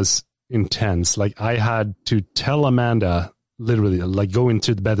was intense. Like I had to tell Amanda, literally, like go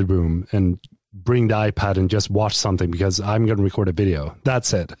into the bedroom and bring the iPad and just watch something because I'm going to record a video.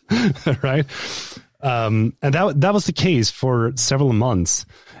 That's it. Right. And that was the case for several months.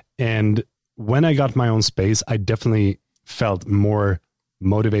 And when I got my own space, I definitely felt more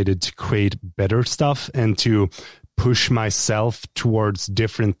motivated to create better stuff and to push myself towards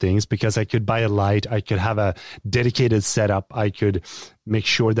different things, because I could buy a light, I could have a dedicated setup, I could make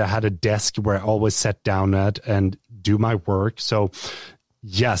sure that I had a desk where I always sat down at and do my work. So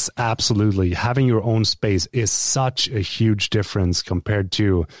yes, absolutely. Having your own space is such a huge difference compared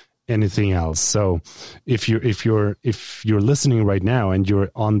to anything else. So if you're listening right now and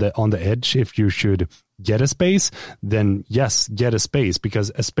you're on the edge, if you should get a space, then yes, get a space,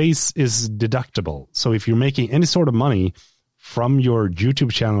 because a space is deductible. So if you're making any sort of money from your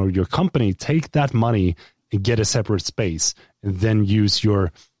YouTube channel or your company, take that money and get a separate space and then use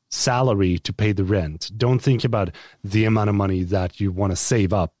your salary to pay the rent. Don't think about the amount of money that you want to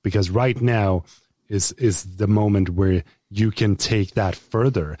save up, because right now is the moment where you can take that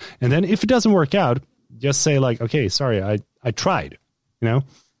further. And then if it doesn't work out, just say like, okay, sorry, I tried,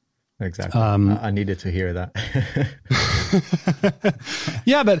 Exactly. I needed to hear that.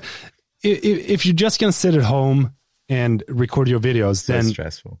 Yeah, but if you're just going to sit at home and record your videos, then that's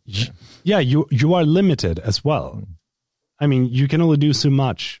stressful. Yeah, you are limited as well. I mean, you can only do so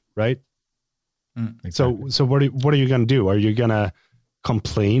much, right? Exactly. So what are you going to do? Are you going to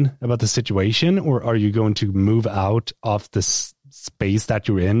complain about the situation, or are you going to move out of the space that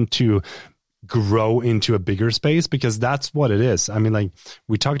you're in to grow into a bigger space? Because that's what it is. I mean, like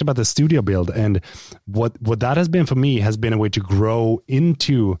we talked about the studio build, and what that has been for me has been a way to grow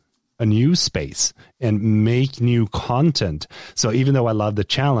into a new space and make new content. So even though I love the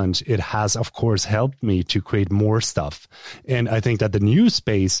challenge, it has of course helped me to create more stuff. And I think that the new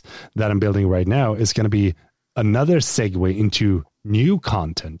space that I'm building right now is going to be another segue into new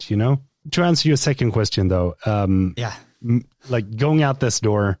content, to answer your second question though, like going out this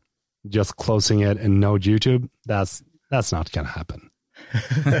door, just closing it and no YouTube, that's not going to happen.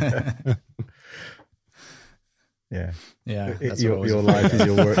 Yeah. Your life is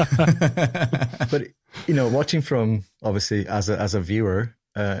your work. But watching from obviously as a viewer,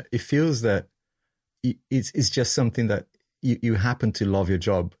 it feels that it's just something that you happen to love your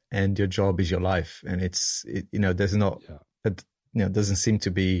job, and your job is your life, and there's not doesn't seem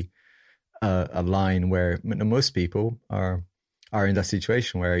to be a line where most people are in that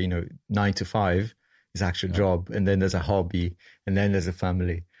situation where 9 to 5 is actual job, and then there's a hobby, and then there's a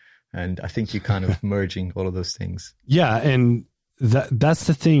family. And I think you're kind of merging all of those things. Yeah. And that's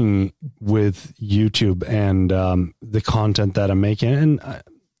the thing with YouTube and the content that I'm making. And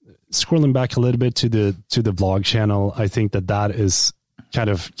scrolling back a little bit to the vlog channel, I think that is kind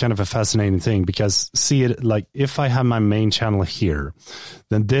of a fascinating thing, because see it like if I have my main channel here,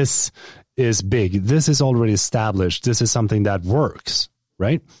 then this is big. This is already established. This is something that works.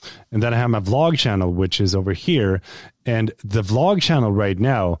 Right. And then I have my vlog channel, which is over here. And the vlog channel right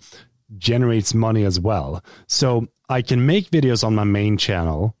now generates money as well. So I can make videos on my main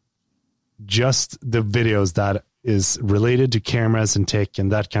channel, just the videos that is related to cameras and tech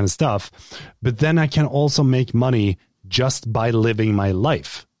and that kind of stuff. But then I can also make money just by living my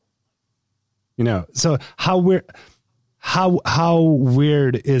life. So how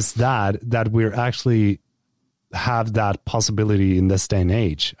weird is that we're actually have that possibility in this day and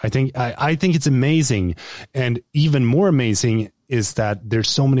age. I think it's amazing, and even more amazing is that there's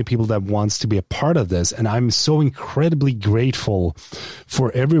so many people that wants to be a part of this, and I'm so incredibly grateful for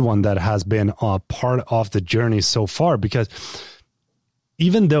everyone that has been a part of the journey so far, because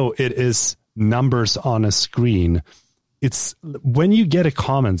even though it is numbers on a screen, it's when you get a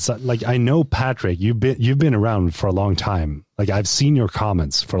comment, like I know Patrick, you've been around for a long time. Like I've seen your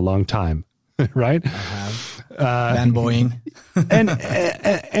comments for a long time. Right? I have. Fanboying.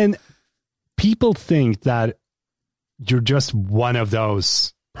 and people think that you're just one of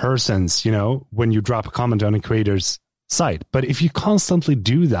those persons, when you drop a comment on a creator's site. But if you constantly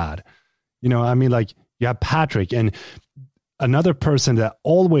do that, like you have Patrick, and another person that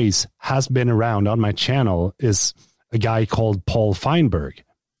always has been around on my channel is a guy called Paul Feinberg.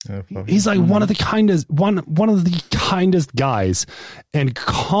 He's like one of the kindest guys, and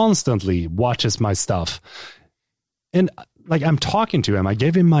constantly watches my stuff. And like I'm talking to him, I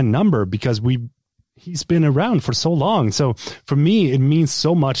gave him my number because he's been around for so long. So for me, it means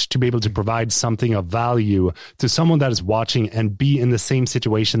so much to be able to provide something of value to someone that is watching and be in the same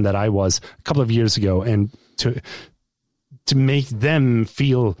situation that I was a couple of years ago, and to make them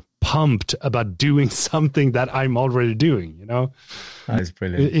feel pumped about doing something that I'm already doing, That's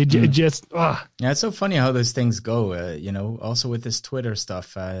brilliant. It just, Yeah, it's so funny how those things go, also with this Twitter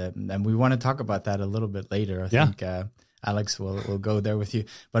stuff. And we want to talk about that a little bit later. I think Alex will go there with you.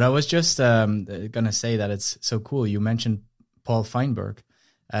 But I was just going to say that it's so cool. You mentioned Paul Feinberg,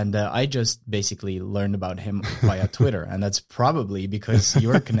 and I just basically learned about him via Twitter. And that's probably because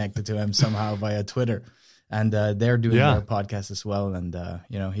you're connected to him somehow via Twitter. And they're doing their podcast as well, and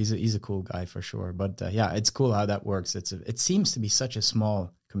he's a cool guy for sure. But it's cool how that works. It seems to be such a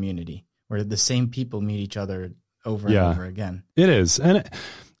small community where the same people meet each other over and over again. It is, and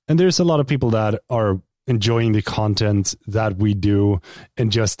there's a lot of people that are enjoying the content that we do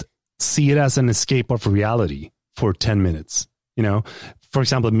and just see it as an escape of reality for 10 minutes. For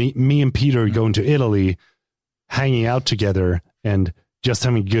example, me and Peter going to Italy, hanging out together, and just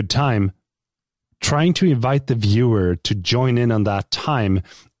having a good time. Trying to invite the viewer to join in on that time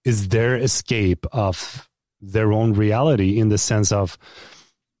is their escape of their own reality, in the sense of,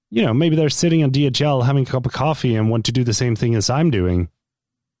 maybe they're sitting on DHL having a cup of coffee and want to do the same thing as I'm doing.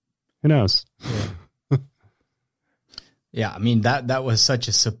 Who knows? Yeah, I mean, that was such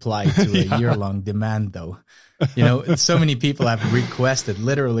a supply to a year-long demand, though. So many people have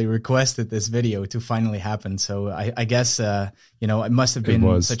literally requested this video to finally happen. So I guess, it must have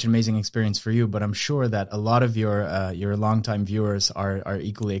been such an amazing experience for you, but I'm sure that a lot of your longtime viewers are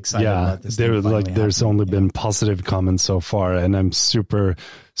equally excited about this. There's only been positive comments so far, and I'm super,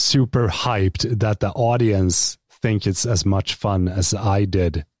 super hyped that the audience think it's as much fun as I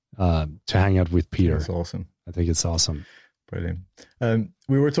did to hang out with Peter. That's awesome. I think it's awesome. Brilliant.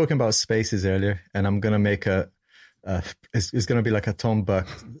 We were talking about spaces earlier, and I'm going to make it's going to be like a Tom Buck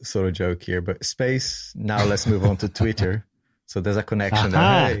sort of joke here, but space. Now let's move on to Twitter. So there's a connection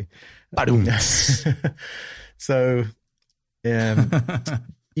there. Hey. So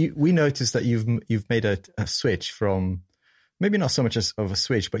we noticed that you've made a switch from, maybe not so much of a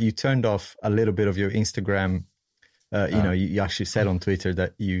switch, but you turned off a little bit of your Instagram You actually said on Twitter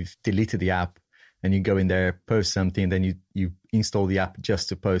that you've deleted the app and you go in there, post something, and then you install the app just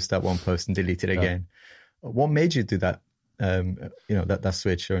to post that one post and delete it again. What made you do that? That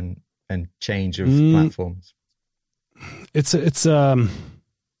switch and change of platforms. It's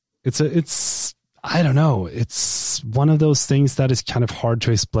I don't know. It's one of those things that is kind of hard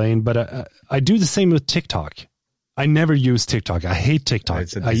to explain, but I do the same with TikTok. I never use TikTok. I hate TikTok.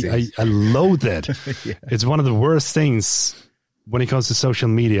 I loathe it. Yeah. It's one of the worst things when it comes to social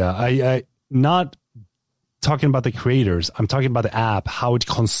media. I not talking about the creators. I'm talking about the app, how it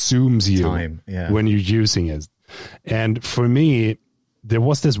consumes you when you're using it. And for me, there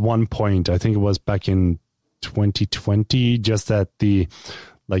was this one point, I think it was back in 2020, just at the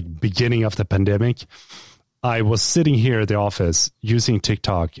beginning of the pandemic. I was sitting here at the office using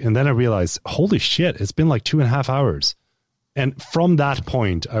TikTok, and then I realized, holy shit, it's been 2.5 hours. And from that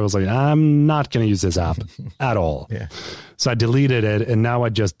point, I was like, I'm not going to use this app at all. Yeah. So I deleted it, and now I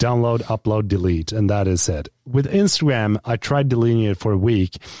just download, upload, delete, and that is it. With Instagram, I tried deleting it for a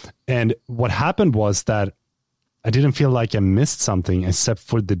week, and what happened was that I didn't feel like I missed something except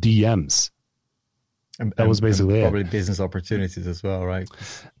for the DMs. That was basically probably business opportunities as well, right?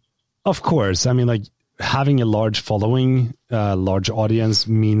 Of course. I mean, having a large following, large audience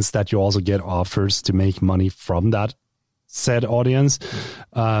means that you also get offers to make money from that said audience.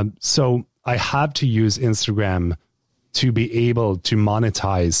 So I have to use Instagram to be able to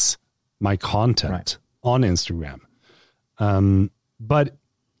monetize my content on Instagram. But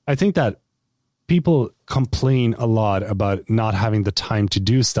I think that people complain a lot about not having the time to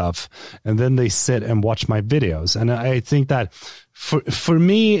do stuff, and then they sit and watch my videos. And I think that for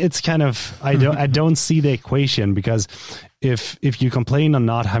me, it's kind of, I don't see the equation, because if you complain on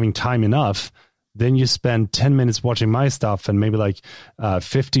not having time enough, then you spend 10 minutes watching my stuff and maybe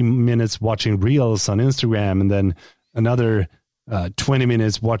 50 minutes watching reels on Instagram, and then another 20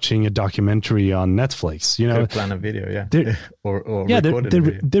 minutes watching a documentary on Netflix. Could plan a video,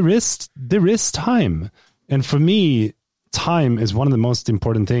 there is time. And for me, time is one of the most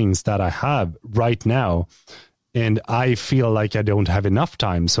important things that I have right now. And I feel like I don't have enough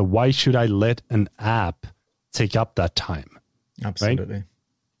time. So why should I let an app take up that time? Absolutely. Right?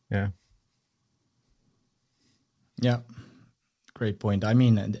 Yeah. Yeah. Great point. I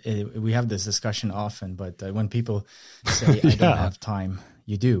mean, we have this discussion often, but when people say, I don't have time,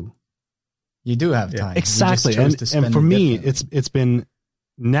 you do. You do have time. Exactly. And for me, it's been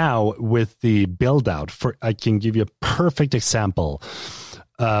now with the build out. I can give you a perfect example.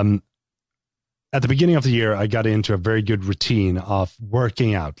 At the beginning of the year, I got into a very good routine of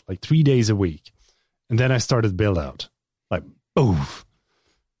working out 3 days a week. And then I started build out. Oof.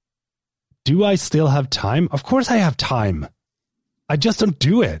 Do I still have time? Of course I have time. I just don't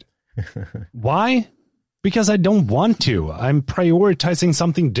do it. Why? Because I don't want to. I'm prioritizing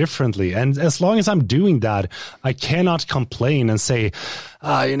something differently. And as long as I'm doing that, I cannot complain and say,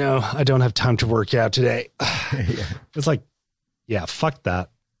 I don't have time to work out today. It's fuck that.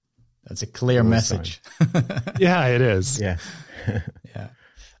 That's a clear message. Yeah, it is. Yeah. Yeah.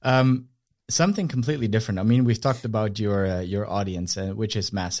 Something completely different. I mean, we've talked about your audience, which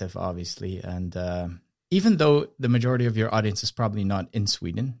is massive, obviously. And even though the majority of your audience is probably not in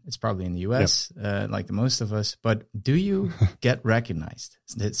Sweden, it's probably in the US, like the most of us. But do you get recognized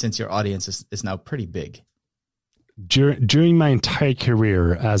since your audience is now pretty big? During my entire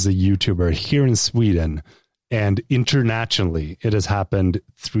career as a YouTuber here in Sweden and internationally, it has happened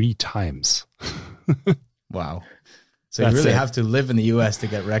 3 times. Wow. So you really have to live in the US to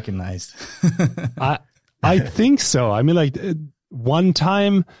get recognized. I think so. I mean, one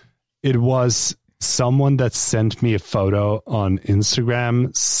time it was someone that sent me a photo on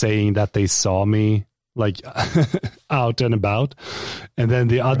Instagram saying that they saw me out and about. And then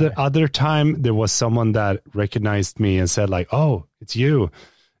the other time there was someone that recognized me and said oh, it's you.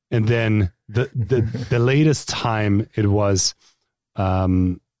 And then the latest time it was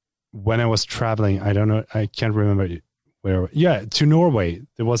when I was traveling, I don't know, I can't remember where, to Norway.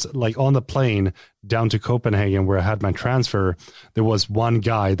 There was on the plane down to Copenhagen where I had my transfer. There was one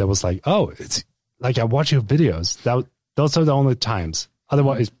guy that was oh, it's I watch your videos. Those are the only times.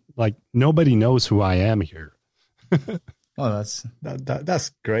 Otherwise, nobody knows who I am here. Well,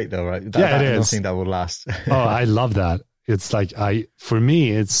 that's great though, right? It is. I don't think that will last. Oh, I love that. It's for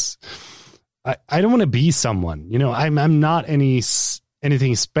me, it's, I don't want to be someone, I'm not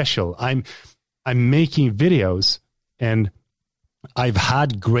anything special. I'm making videos and I've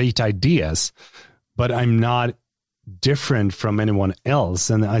had great ideas, but I'm not different from anyone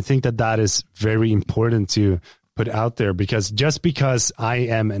else. And I think that is very important to put out there, because just because I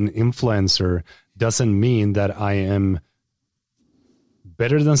am an influencer doesn't mean that I am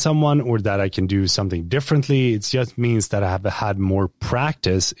better than someone or that I can do something differently. It just means that I have had more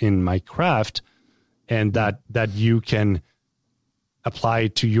practice in my craft, and that you can apply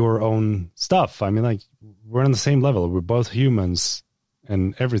to your own stuff. I mean, like, we're on the same level. We're both humans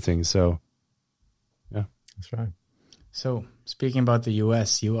and everything. So, yeah. That's right. So, speaking about the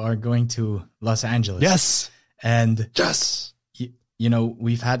US, you are going to Los Angeles. Yes. And yes. You know,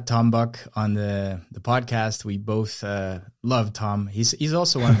 we've had Tom Buck on the podcast. We both love Tom. He's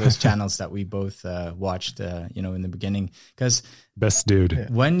also one of those channels that we both watched, in the beginning. Because best dude.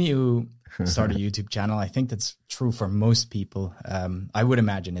 When you start a YouTube channel, I think that's true for most people. I would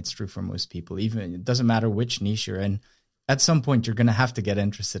imagine it's true for most people. Even it doesn't matter which niche you're in. At some point, you're going to have to get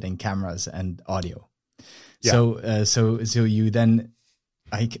interested in cameras and audio. Yeah. So you then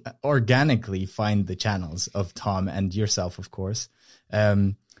organically find the channels of Tom and yourself, of course.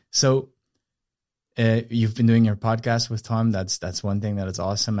 You've been doing your podcast with Tom. That's one thing that is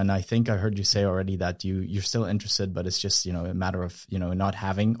awesome. And I think I heard you say already that you're still interested, but it's just, a matter of, not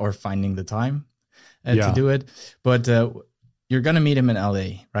having or finding the time to do it. But you're going to meet him in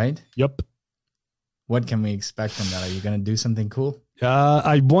LA, right? Yep. What can we expect from that? Are you going to do something cool?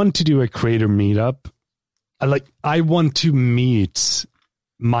 I want to do a creator meetup. I want to meet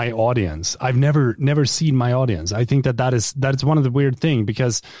my audience. I've never seen my audience. I think that's one of the weird thing,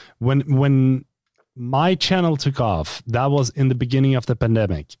 because when my channel took off, that was in the beginning of the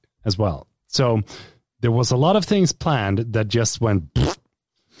pandemic as well. So there was a lot of things planned that just went,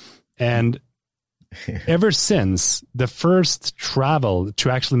 and ever since, the first travel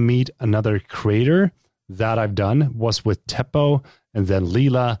to actually meet another creator that I've done was with Teppo, and then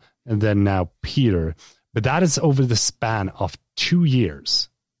Leela, and then now Peter. But that is over the span of 2 years.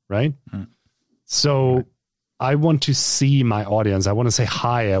 Right. So I want to see my audience. I want to say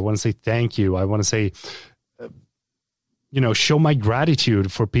hi. I want to say thank you. I want to say, show my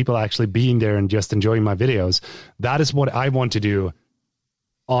gratitude for people actually being there and just enjoying my videos. That is what I want to do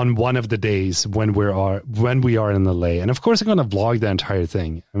on one of the days when we are in LA. And of course, I'm going to vlog the entire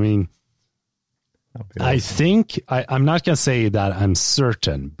thing. I mean, awesome. I think I'm not going to say that I'm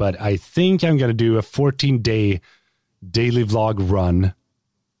certain, but I think I'm going to do a 14-day daily vlog run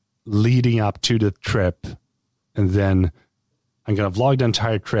leading up to the trip, and then I'm going to vlog the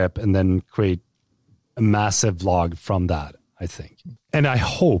entire trip and then create a massive vlog from that, I think. And I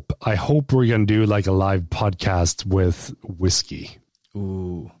hope we're going to do like a live podcast with whiskey.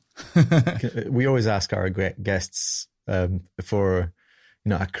 Ooh. We always ask our guests for,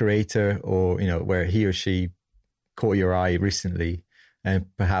 a creator or, where he or she caught your eye recently and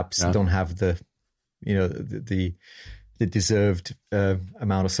perhaps don't have the deserved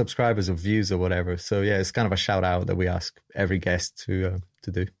amount of subscribers or views or whatever. So yeah, it's kind of a shout out that we ask every guest to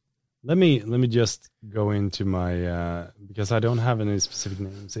do. Let me just go into my because I don't have any specific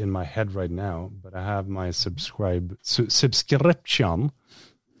names in my head right now, but I have my subscription.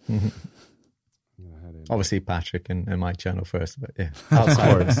 Mm-hmm. Obviously Patrick and my channel first, but yeah,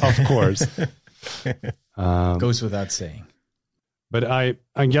 of course. Goes without saying. But I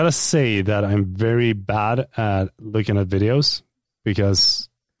gotta say that I'm very bad at looking at videos, because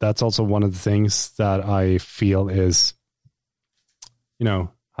that's also one of the things that I feel is, how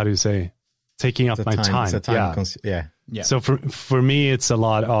do you say, taking up my time. Yeah. So for me, it's a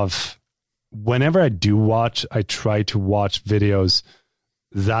lot of, whenever I do watch, I try to watch videos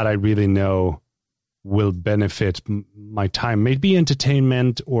that I really know will benefit my time, maybe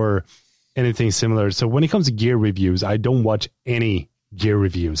entertainment or anything similar. So when it comes to gear reviews, I don't watch any gear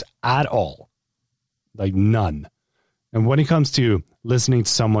reviews at all, like none. And when it comes to listening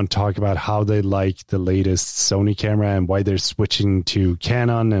to someone talk about how they like the latest Sony camera and why they're switching to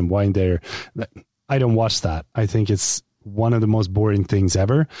Canon and I don't watch that. I think it's one of the most boring things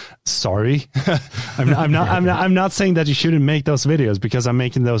ever. Sorry. I'm not saying that you shouldn't make those videos, because I'm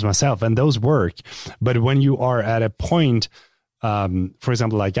making those myself and those work. But when you are at a point, for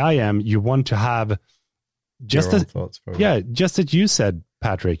example, like I am, you want to have just that you said,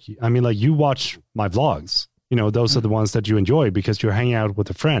 Patrick. I mean, like, you watch my vlogs, those are the ones that you enjoy because you're hanging out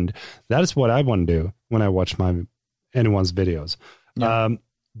with a friend. That is what I want to do when I watch anyone's videos. Yeah.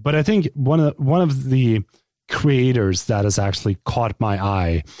 But I think one of the creators that has actually caught my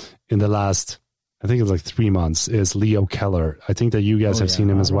eye in the last, I think it's like 3 months, is Leo Keller. I think that you guys have seen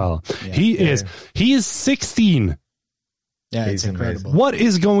him as well. Yeah. He is 16. Yeah, it's incredible. Amazing. What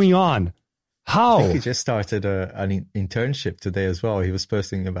is going on? How? I think he just started an internship today as well. He was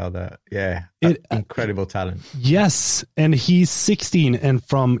posting about that. Yeah, incredible talent. Yes, and he's 16 and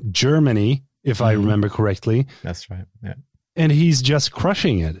from Germany, if I remember correctly. That's right, yeah. And he's just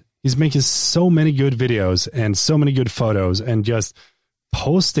crushing it. He's making so many good videos and so many good photos and just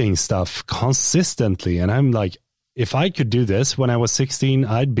posting stuff consistently. And I'm like, if I could do this when I was 16,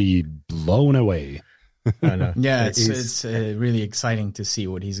 I'd be blown away. I know. Yeah, it's really exciting to see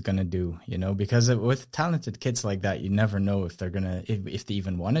what he's gonna do, you know, because with talented kids like that, you never know if they're gonna if they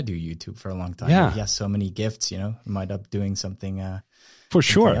even want to do YouTube for a long time. Yeah, he has so many gifts, you know, he might up doing something for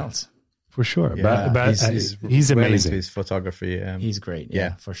sure else. For sure. Yeah, but he's amazing. His photography. He's great.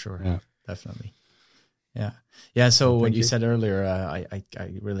 Yeah, for sure. Yeah. Definitely. Yeah. So what you said earlier, I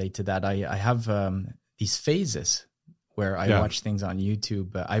relate to that. I have these phases where I watch things on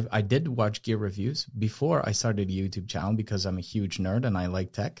YouTube. I did watch gear reviews before I started a YouTube channel because I'm a huge nerd and I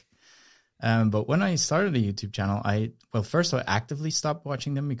like tech. But when I started a YouTube channel, first I actively stopped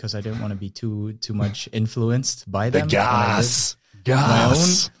watching them because I didn't want to be too much influenced by them. Gas. My own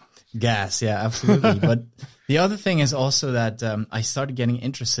gas. Yeah, absolutely. But the other thing is also that I started getting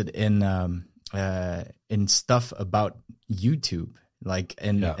interested in stuff about YouTube, like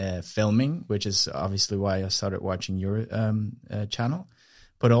in filming, which is obviously why I started watching your channel.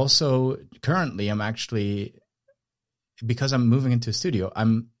 But also currently I'm actually, because I'm moving into a studio,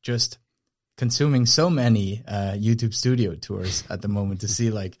 I'm just consuming so many YouTube studio tours at the moment to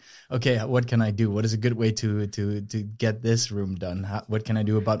see like, okay, what can I do? What is a good way to get this room done? What can I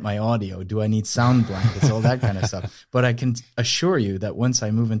do about my audio? Do I need sound blankets? All that kind of stuff. But I can assure you that once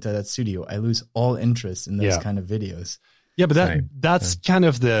I move into that studio, I lose all interest in those kind of videos. Yeah, but that's kind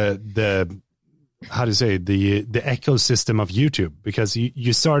of the how to say, the ecosystem of YouTube, because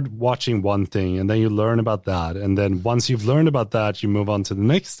you start watching one thing and then you learn about that. And then once you've learned about that, you move on to the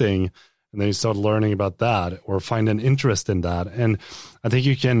next thing. And then you start learning about that or find an interest in that. And I think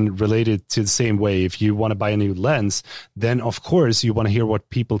you can relate it to the same way. If you want to buy a new lens, then of course you want to hear what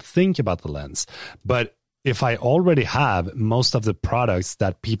people think about the lens. But if I already have most of the products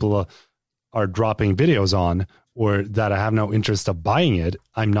that people are dropping videos on, or that I have no interest of buying it,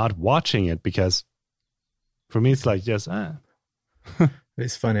 I'm not watching it, because for me it's like just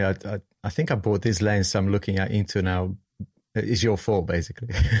It's funny. I think I bought this lens I'm looking into now. It's your fault, basically.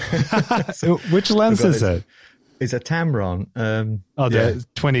 So, which lens is it? It's a Tamron. The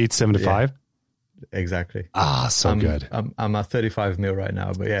 2875. Yeah, exactly. So good. I'm at 35 mil right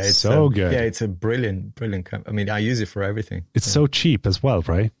now, but yeah, it's so good. Yeah, it's a brilliant. I mean, I use it for everything. It's so cheap as well,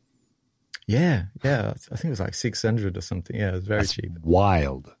 right? Yeah. I think it was like 600 or something. Yeah, it's very cheap.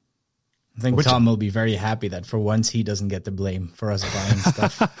 Wild. I think Tom will be very happy that for once he doesn't get the blame for us buying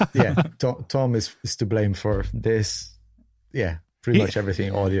stuff. Yeah, Tom is to blame for this. Yeah, pretty much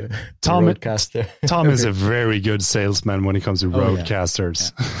everything audio. Tom is a everything. very good salesman when it comes to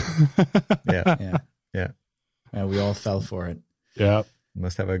roadcasters. Yeah. Yeah, we all fell for it. Yeah,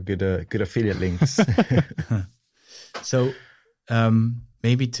 must have a good affiliate links. So,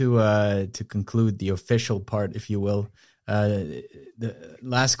 maybe to conclude the official part, if you will, the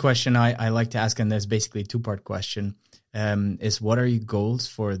last question I like to ask, and there's basically a 2-part question, is what are your goals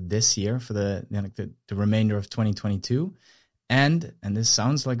for this year, for the remainder of 2022? And this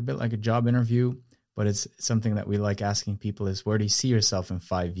sounds like a bit like a job interview, but it's something that we like asking people, is where do you see yourself in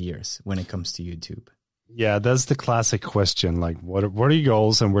 5 years when it comes to YouTube? Yeah, that's the classic question. Like, what are your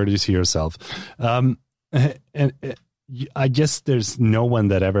goals and where do you see yourself? And I guess there's no one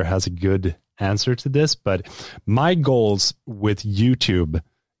that ever has a good answer to this, but my goals with YouTube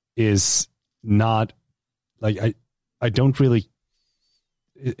is not like, I don't really,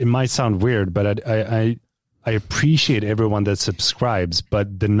 it might sound weird, but I appreciate everyone that subscribes,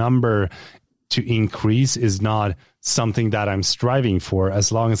 but the number to increase is not something that I'm striving for,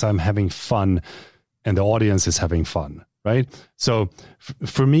 as long as I'm having fun and the audience is having fun, right? So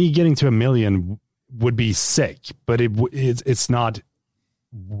for me, getting to 1 million would be sick, but it's not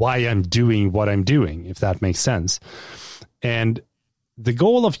why I'm doing what I'm doing, if that makes sense. And the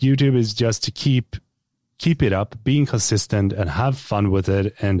goal of YouTube is just to keep it up, being consistent and have fun with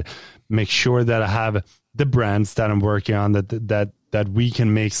it, and make sure that I have the brands that I'm working on, that we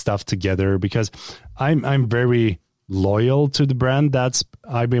can make stuff together, because I'm very loyal to the brand that's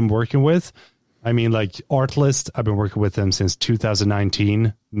I've been working with. I mean, like Artlist, I've been working with them since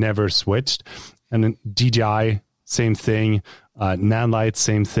 2019, never switched. And then DJI, same thing. Nanlite,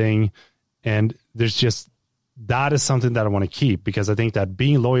 same thing. And there's just, that is something that I want to keep, because I think that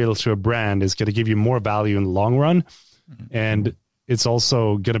being loyal to a brand is going to give you more value in the long run. Mm-hmm. And it's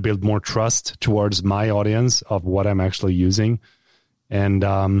also going to build more trust towards my audience of what I'm actually using. And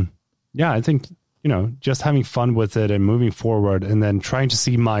I think, just having fun with it and moving forward, and then trying to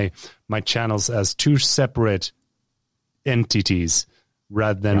see my channels as 2 separate entities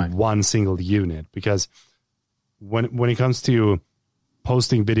rather than one single unit. Because when it comes to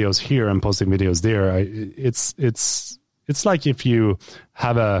posting videos here and posting videos there. It's like if you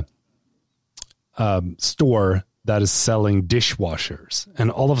have a store that is selling dishwashers, and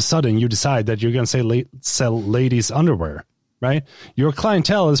all of a sudden you decide that you're going to sell ladies' underwear, right? Your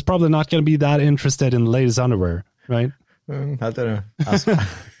clientele is probably not going to be that interested in ladies' underwear, right? I don't know.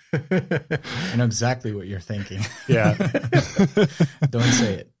 I know exactly what you're thinking. Yeah. Don't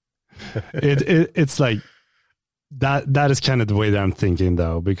say it. It's like that is kind of the way that I'm thinking,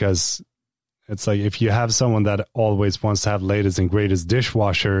 though, because it's like if you have someone that always wants to have latest and greatest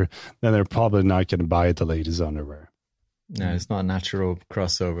dishwasher, then they're probably not going to buy the latest underwear. No, it's not a natural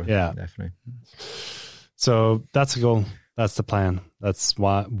crossover. Yeah, definitely. So that's the goal. That's the plan. That's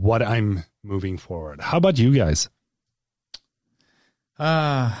what I'm moving forward. How about you guys?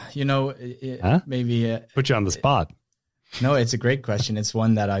 Maybe put you on the spot. No, it's a great question. It's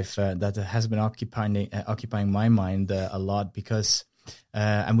one that that has been occupying my mind a lot because,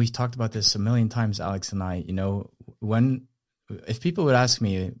 and we've talked about this a million times, Alex and I. If people would ask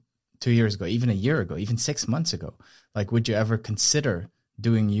me 2 years ago, even a year ago, even 6 months ago, like, would you ever consider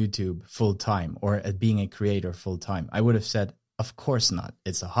doing YouTube full time or being a creator full time? I would have said, of course not.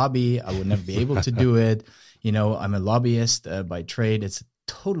 It's a hobby. I would never be able to do it. I'm a lobbyist by trade. It's a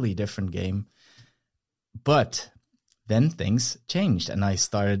totally different game. But then things changed and I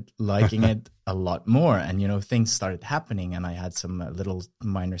started liking it a lot more. And, things started happening and I had some little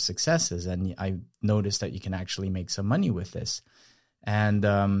minor successes and I noticed that you can actually make some money with this. And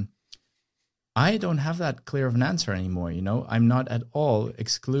I don't have that clear of an answer anymore. I'm not at all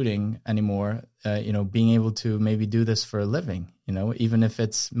excluding anymore, being able to maybe do this for a living, even if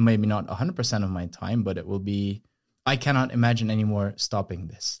it's maybe not 100% of my time, but it will be, I cannot imagine anymore stopping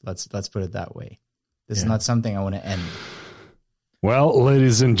this. Let's put it that way. This is not something I want to end. Well,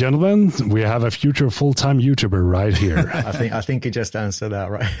 ladies and gentlemen, we have a future full-time YouTuber right here. I think you just answered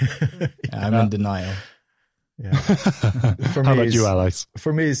that, right? I'm in denial. Yeah. How about you, Alex?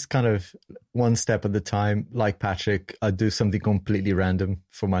 For me, it's kind of one step at a time. Like Patrick, I do something completely random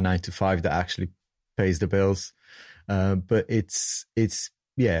for my 9 to 5 that actually pays the bills. But it's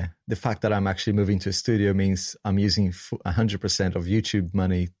the fact that I'm actually moving to a studio means I'm using 100% of YouTube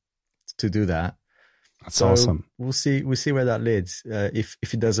money to do that. That's awesome. We'll see where that leads. If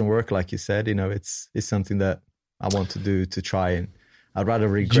it doesn't work, like you said, it's something that I want to do to try, and I'd rather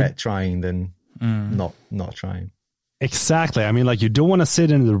regret trying than not trying. Exactly. I mean, like, you don't want to sit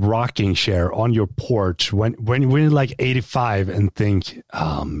in the rocking chair on your porch when you're like 85 and think,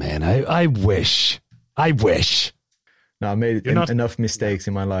 oh man, I wish. No, I made enough mistakes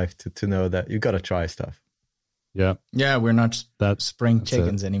in my life to know that you got to try stuff. Yeah. Yeah, we're not spring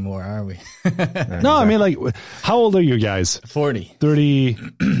chickens anymore, are we? No, exactly. I mean, like, how old are you guys? 40. 30,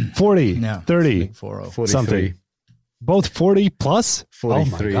 40, no, 30, 43. something. Both 40 plus? 43. Oh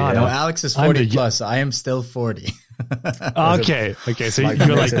my God. No, Alex is 40 plus. I am still 40. Okay. So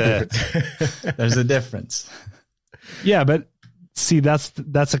you're like there's a difference. Yeah, but see, that's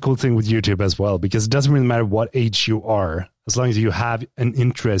a cool thing with YouTube as well, because it doesn't really matter what age you are. As long as you have an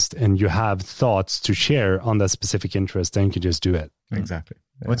interest and you have thoughts to share on that specific interest, then you can just do it. Exactly.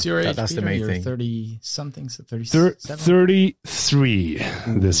 Yeah. What's your age, That's Peter? the main You're thing. 30-something, so 37? 33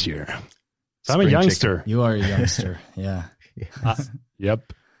 this year. So I'm a youngster. Chicken. You are a youngster, yeah.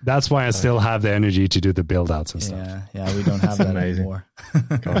 Yep. That's why I still have the energy to do the build-outs and stuff. Yeah, we don't have that anymore.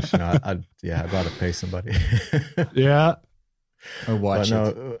 Gosh, no, I'd rather pay somebody. Yeah. Or watch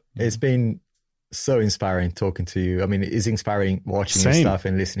it. It's been so inspiring talking to you. I mean, it is inspiring watching your stuff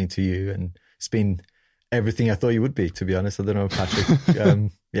and listening to you, and it's been everything I thought you would be, to be honest. I don't know, Patrick. I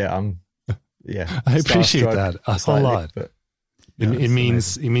appreciate that a whole lot. But, it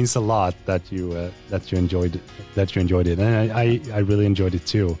means a lot that you enjoyed it, and I really enjoyed it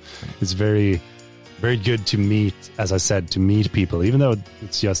too. It's very, very good to meet, as I said, to meet people, even though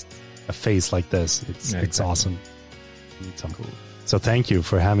it's just a face like this. It's awesome. Cool. So thank you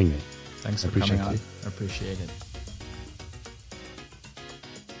for having me. Thanks for coming on. I appreciate it.